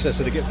able to access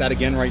it that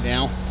again right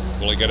now.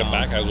 Will I get it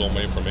back? Has all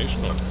my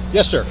information on it?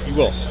 Yes, sir, you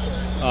will.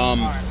 I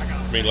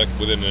mean, like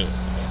within a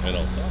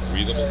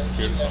reasonable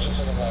period of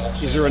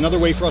time? Is there another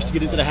way for us to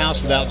get into the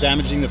house without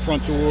damaging the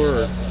front door?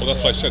 Or? Well,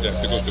 that's why I said they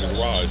have to go to the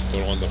garage,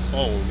 but on the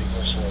phone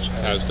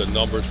has the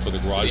numbers for the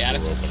garage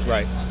door open.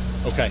 Right.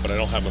 Okay. But I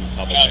don't have them on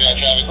top of my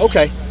head.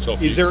 Okay. So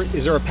is there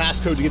a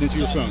passcode to get into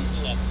your phone?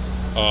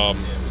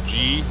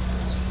 G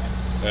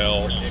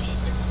L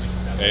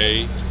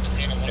A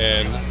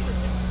N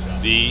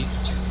D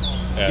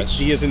S.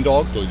 D as in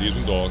dog? So D as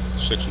in dog,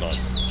 69.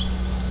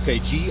 Okay,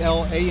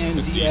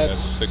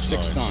 GLANDS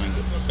 69.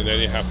 And then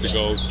you have to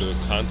go to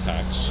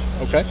contacts.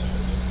 Okay.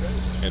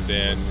 And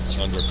then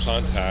under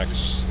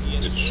contacts,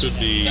 it should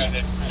be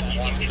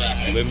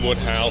Linwood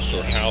House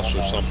or House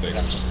or something.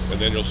 And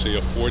then you'll see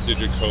a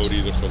 4-digit code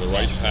either for the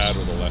right pad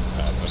or the left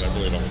pad. And I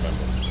really don't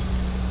remember.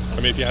 I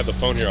mean, if you had the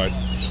phone here, I'd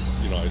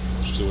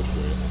do it for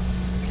you.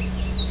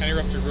 Can I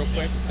interrupt you real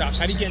quick? Doc,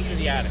 how do you get into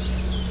the attic?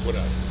 What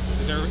attic?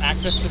 Is there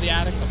access to the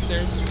attic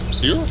upstairs?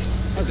 Here? I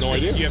have no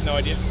idea. You have no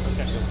idea?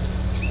 Okay.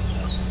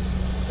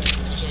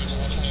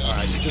 All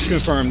right, so just to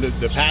confirm,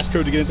 the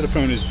passcode to get into the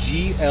phone is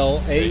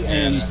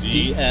GLANDS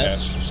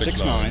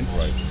 69.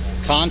 Right.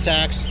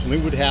 Contacts,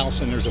 Linwood House,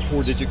 and there's a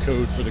 4-digit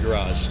code for the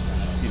garage,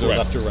 either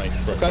left or right.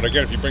 Okay. But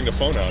again, if you bring the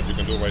phone out, you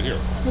can do it right here.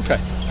 Okay.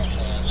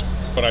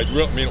 But I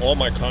mean, all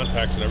my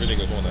contacts and everything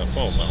is on that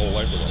phone. My whole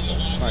life is on that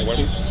phone. All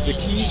right. The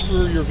keys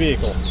for your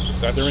vehicle,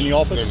 they're in the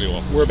office? They're in the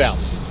office.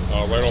 Whereabouts?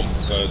 Right on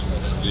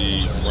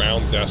the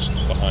round desk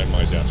behind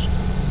my desk.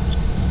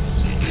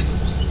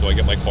 Do I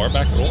get my car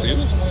back at all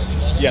either?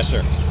 Yes,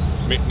 sir.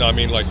 I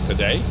mean like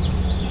today?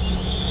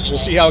 We'll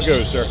see how it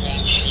goes, sir. You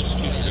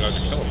guys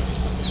are killing me.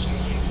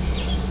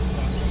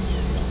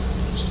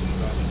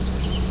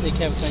 Hey,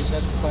 Kevin, can I just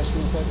ask a question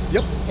real quick?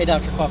 Yep. Hey,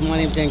 Dr. Kauffman, my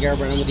name's Dan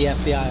Garber, I'm with the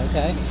FBI,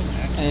 okay?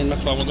 And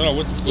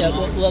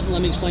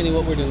let me explain to you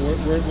what we're doing.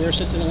 We're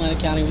assisting Atlantic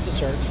County with the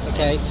search,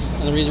 okay?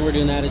 And the reason we're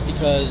doing that is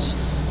because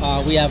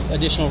we have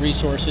additional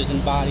resources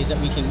and bodies that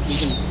we can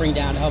bring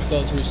down to help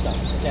go through stuff,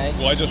 okay?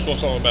 Well, I just saw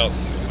something about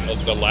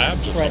the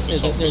labs or right.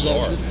 something. There's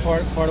a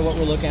part of what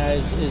we're looking at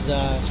is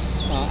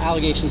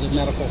allegations of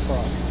medical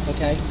fraud,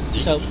 okay?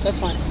 So that's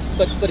fine.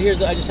 But here's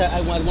I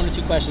had one or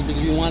two questions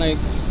because we want to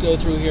go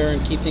through here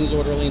and keep things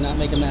orderly and not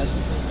make a mess.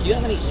 Do you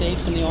have any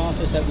safes in the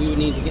office that we would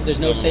need to get? There's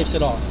no safes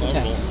at all.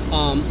 Okay.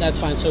 That's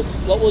fine. So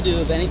what we'll do,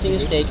 if anything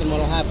is taken,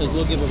 what will happen is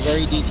we'll give a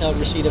very detailed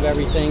receipt of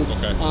everything.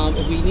 Okay.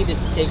 If we need to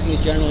take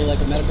things generally like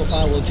a medical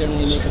file, we'll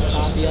generally make a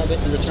copy of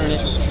it and return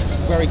it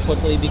very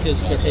quickly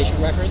because they're patient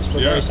records.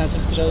 We're very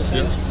sensitive to those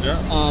things.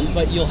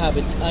 But you'll have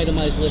an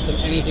itemized list of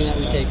anything that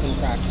we take from the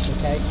practice,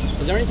 okay?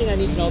 Is there anything I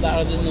need to know about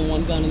other than the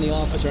one gun in the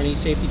office or any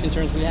safety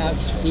concerns we have?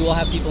 We will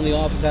have people in the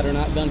office that are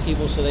not gun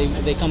people, so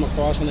they come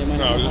across when they might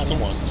not know how to. Just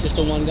the one. Just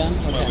the one gun?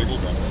 Okay. Legal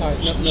gun. All right,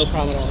 no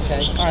problem at all,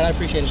 okay? All right, I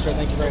appreciate it, sir.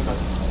 Thank you very much.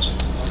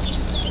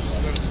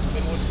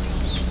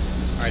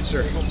 All right,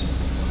 sir.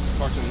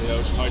 Parked in the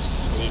Ocean Heights.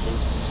 I need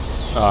moved.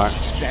 All right.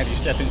 Just gonna have you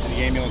step into the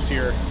ambulance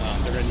here.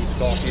 They're gonna need to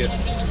talk to you.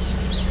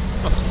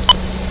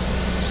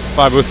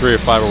 503 or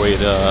 508.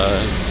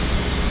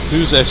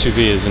 Whose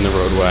SUV is in the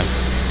roadway?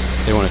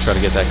 They want to try to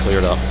get that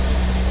cleared up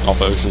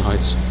off of Ocean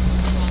Heights.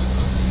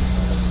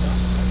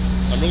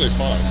 I'm really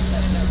fine.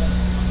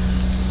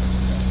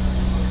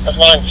 That's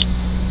mine.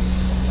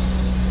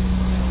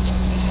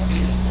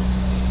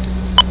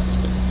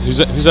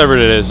 Whoever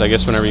it is, I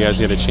guess whenever you guys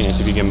get a chance,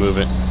 if you can move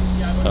it.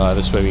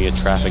 This way we get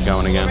traffic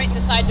going again. Right in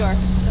the side door.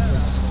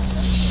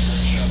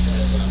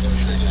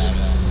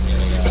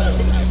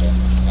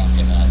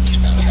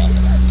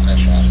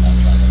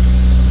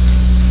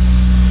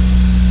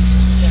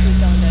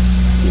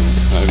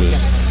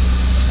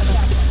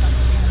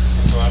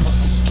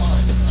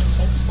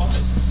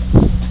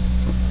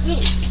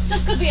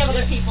 Just because we have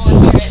other people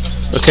in here.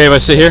 Okay, if I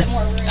sit here?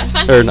 That's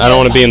fine. Or I don't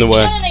want to be in the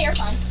way. No, you're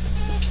fine.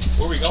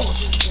 Where are we going?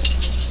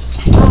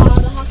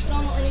 The hospital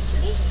in Atlantic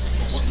City.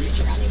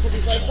 Around you, put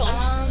these lights on. I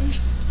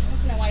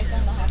don't know why he's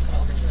going to the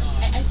hospital.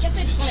 I guess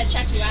I just want to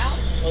check you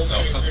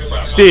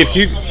out. Steve,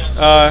 can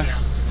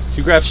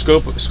you grab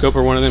Scope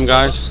or one of them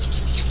guys?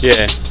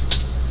 Yeah.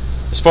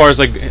 As far as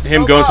like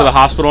him going to the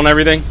hospital and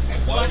everything.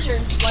 Watch your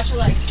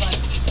legs, bud.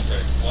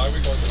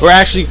 Or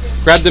actually,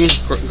 grab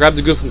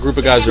the group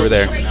of guys over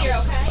there. Right here,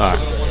 okay? All right.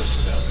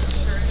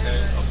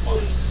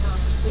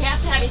 We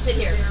have to have you sit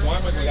here.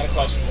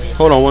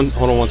 Hold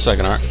on one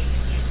second. All right.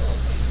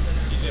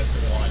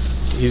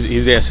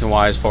 He's asking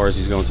why, as far as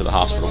he's going to the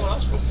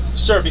hospital.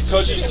 Sir,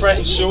 because you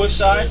threatened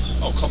suicide.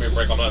 Oh, come here,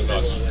 break. I'm not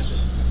nuts.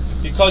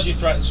 Because you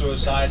threatened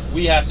suicide,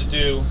 we have to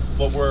do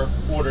what we're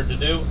ordered to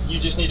do. You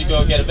just need to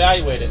go get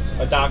evaluated.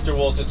 A doctor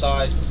will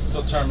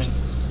determine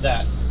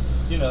that.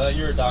 You know that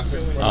you're a doctor.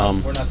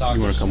 We're not doctors.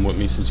 You want to come with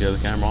me since you have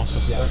the camera also?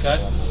 Yeah. Okay.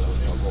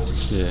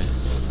 Yeah.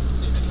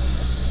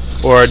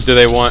 Or do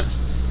they want?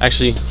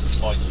 Actually,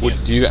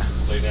 do you?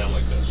 Lay down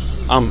like this.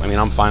 I mean,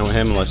 I'm fine with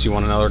him unless you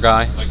want another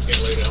guy. I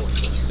can't lay down like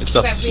this. It's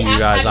up to you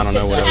guys. I don't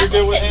know whatever.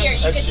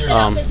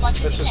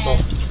 That's his goal.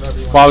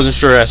 Well, I wasn't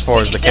sure as far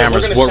as the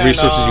cameras, what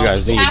resources you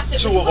guys need.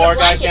 Two of our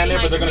guys down there,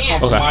 but they're going to come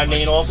from my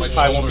main office.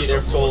 Probably won't be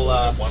there till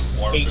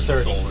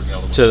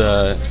 8:30. To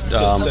the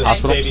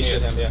hospital?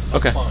 Babysit him, yeah.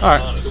 Okay, all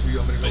right.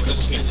 They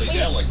just can't lay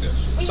down like this.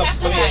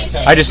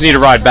 I just need a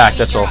ride back,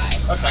 that's all.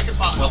 Okay.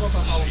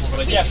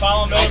 Yeah,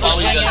 follow me. I can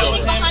hang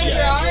something behind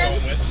your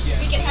arms.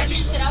 We can have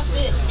you sit up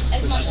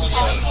as much as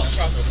possible.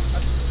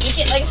 We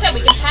can, like I said,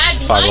 we can pad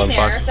behind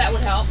there if that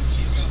would help.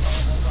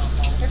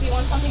 Or if you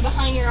want something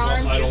behind your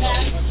arms, your back.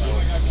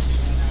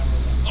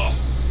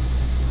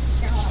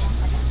 Here, hold on 1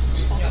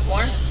 second.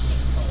 More?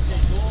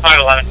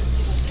 511.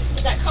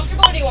 Is that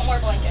comfortable, or do you want more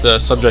blankets? The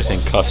subject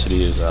in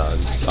custody is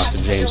Dr.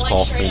 James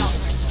Kauffman,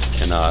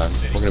 and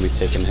we're going to be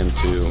taking him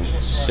to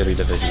City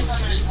Division.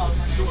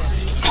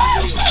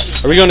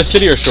 Are we going to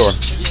City or Shore?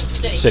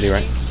 City,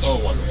 right? Oh,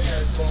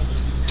 wonderful.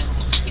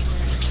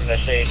 The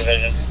City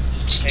Division.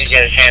 When you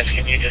get a chance,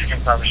 can you just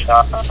confirm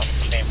stop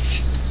name?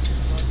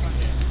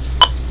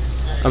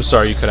 I'm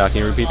sorry, you cut out. Can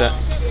you repeat that?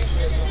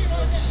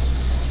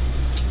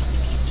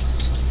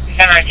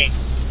 1019.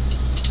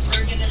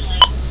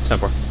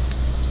 10-4.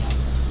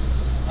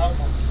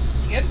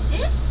 Good?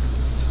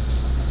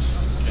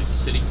 Okay,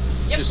 City.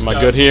 Yep. Am I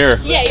good here?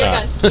 Yeah, you're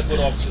good. Would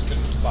officers can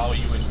follow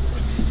you in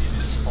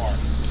this car.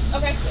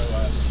 Okay. So,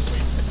 wait.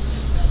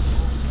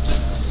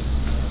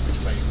 Which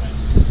way you went?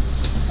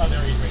 Oh,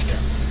 there he is, right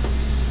there.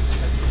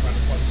 That's the front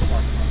of the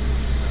parking lot.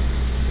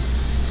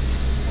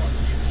 This car,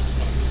 so you just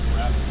want to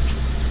grab it.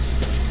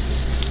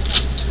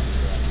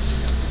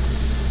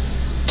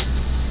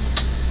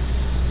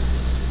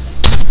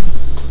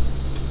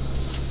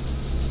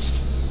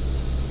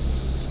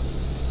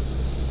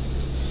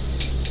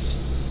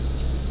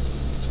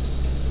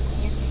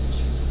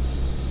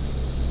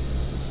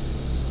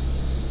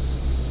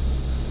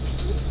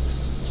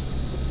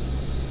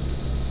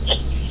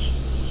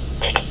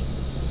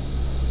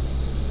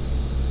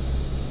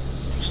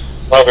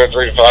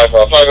 503 to 5,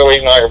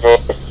 508 now, you're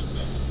both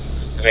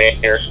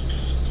here.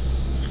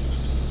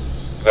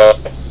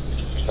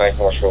 9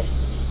 Marshall.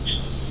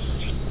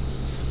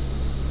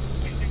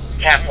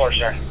 10-4,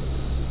 sir.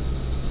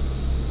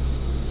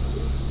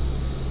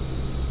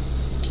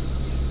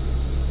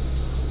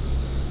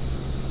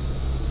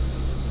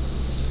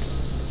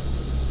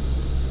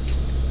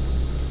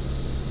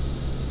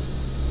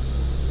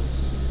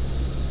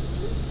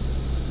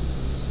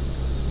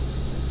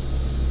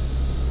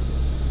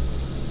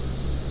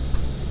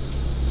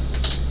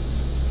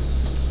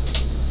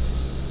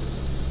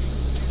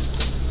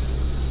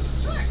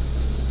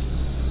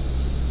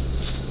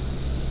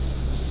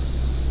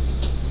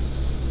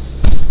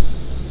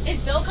 Is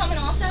Bill coming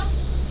also?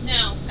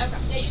 No. Okay.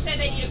 They just said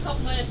they need a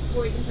couple minutes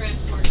before you can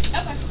transport.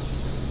 Okay.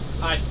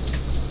 Hi.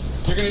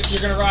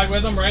 You're gonna ride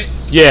with them, right?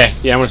 Yeah,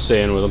 I'm gonna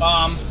stay in with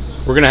them.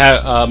 We're gonna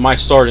have my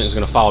sergeant is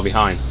gonna follow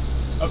behind.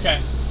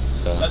 Okay.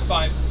 So. That's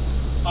fine.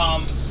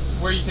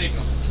 Where are you taking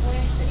them?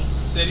 City.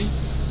 City?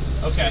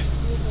 Okay.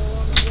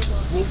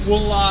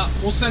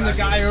 We'll send the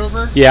guy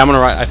over. Yeah, I'm gonna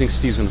ride. I think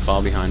Steve's gonna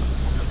follow behind.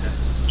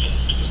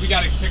 Because we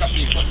gotta pick up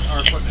our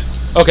equipment.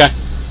 Okay.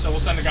 So we'll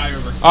send the guy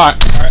over. All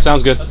right.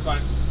 Sounds good. That's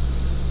fine.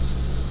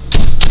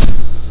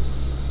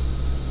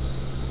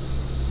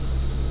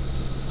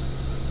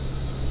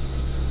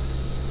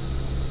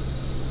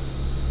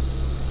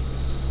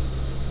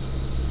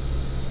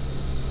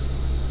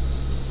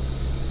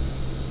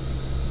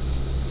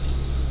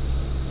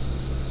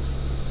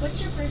 What's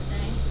your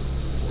birthday?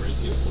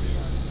 4/18/49.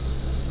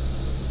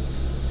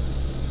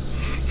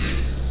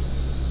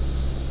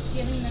 Do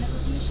you have any medical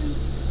conditions?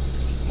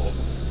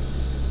 Multiple.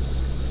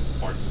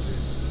 Heart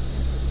disease.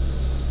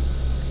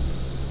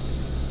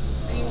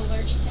 Are you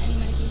allergic to any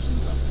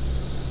medications? No.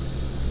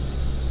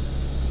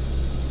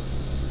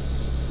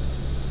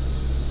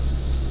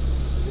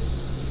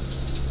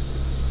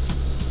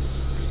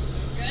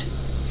 Good?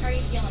 How are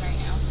you feeling right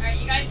now? Alright,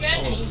 you guys good?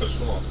 I'm a little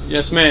pissed off.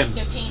 Yes, ma'am.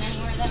 No pain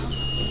anywhere though?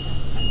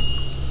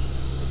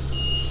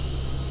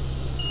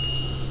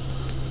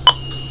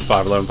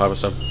 511,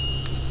 507.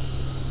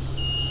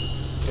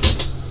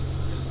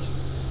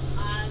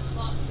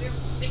 Well, we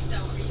think so.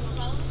 Are you gonna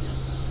follow us?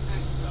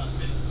 Alright.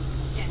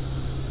 Yeah.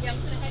 Yeah, I'm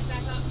just gonna head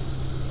back up,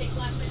 take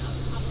Blackman up,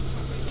 and hop on the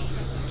corporation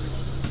expressway.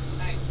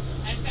 Alright.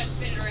 I just gotta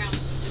spin it around.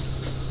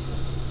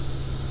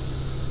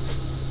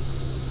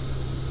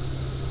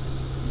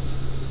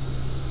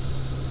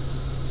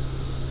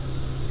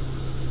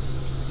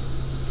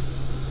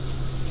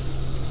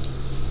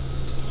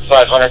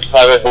 $500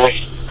 private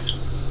boy.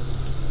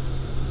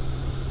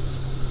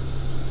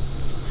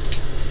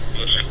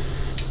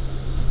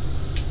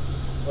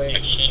 Wait,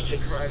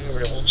 take right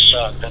over to Old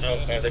Sock. I know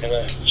they're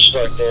gonna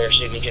start there,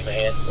 see if you can give a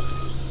hand.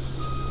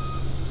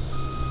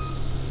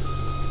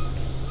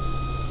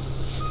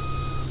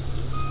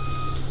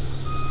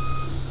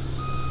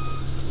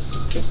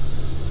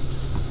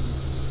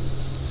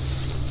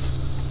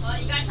 Well,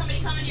 you got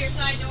somebody coming to your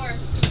side door.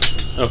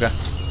 Okay.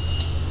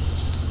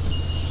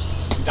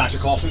 Dr.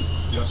 Kauffman?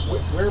 Yes, sir.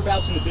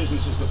 Whereabouts in the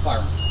business is the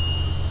firearm?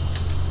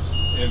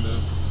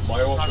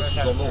 My office is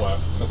on the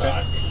left, in the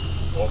back.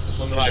 Office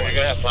on the right. You're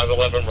gonna have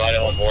 511 right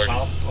on board.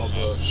 On top of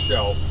the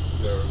shelf,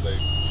 there's a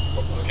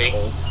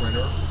old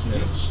printer, and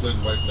it's slid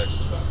right next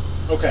to that.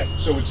 Okay,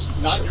 so it's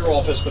not your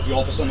office, but the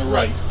office on the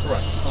right.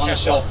 Correct. On a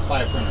shelf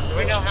by a printer. Do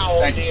we know how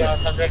old Thank you, the sir.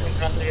 subject and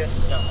company is?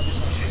 No, I just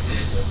want to shoot.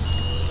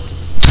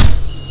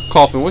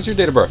 Kauffman, what's your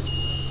date of birth?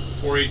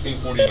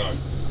 4/18/49.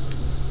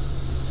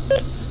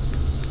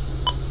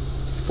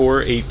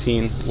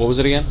 4/18. What was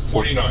it again?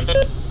 49.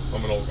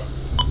 I'm an old guy.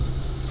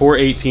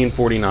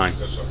 4/18/49.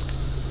 Yes, sir.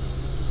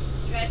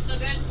 You guys still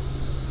good?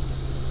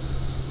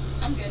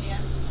 I'm good, yeah.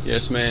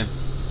 Yes, ma'am.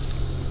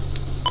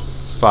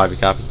 5, you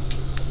copy?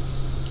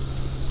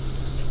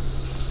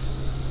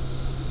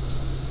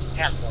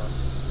 10-4.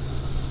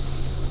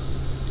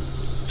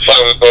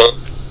 508.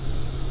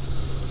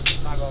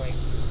 508.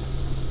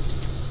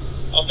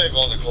 I'll take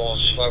all the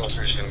calls.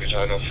 503 is gonna be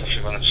tied up for a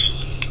few minutes.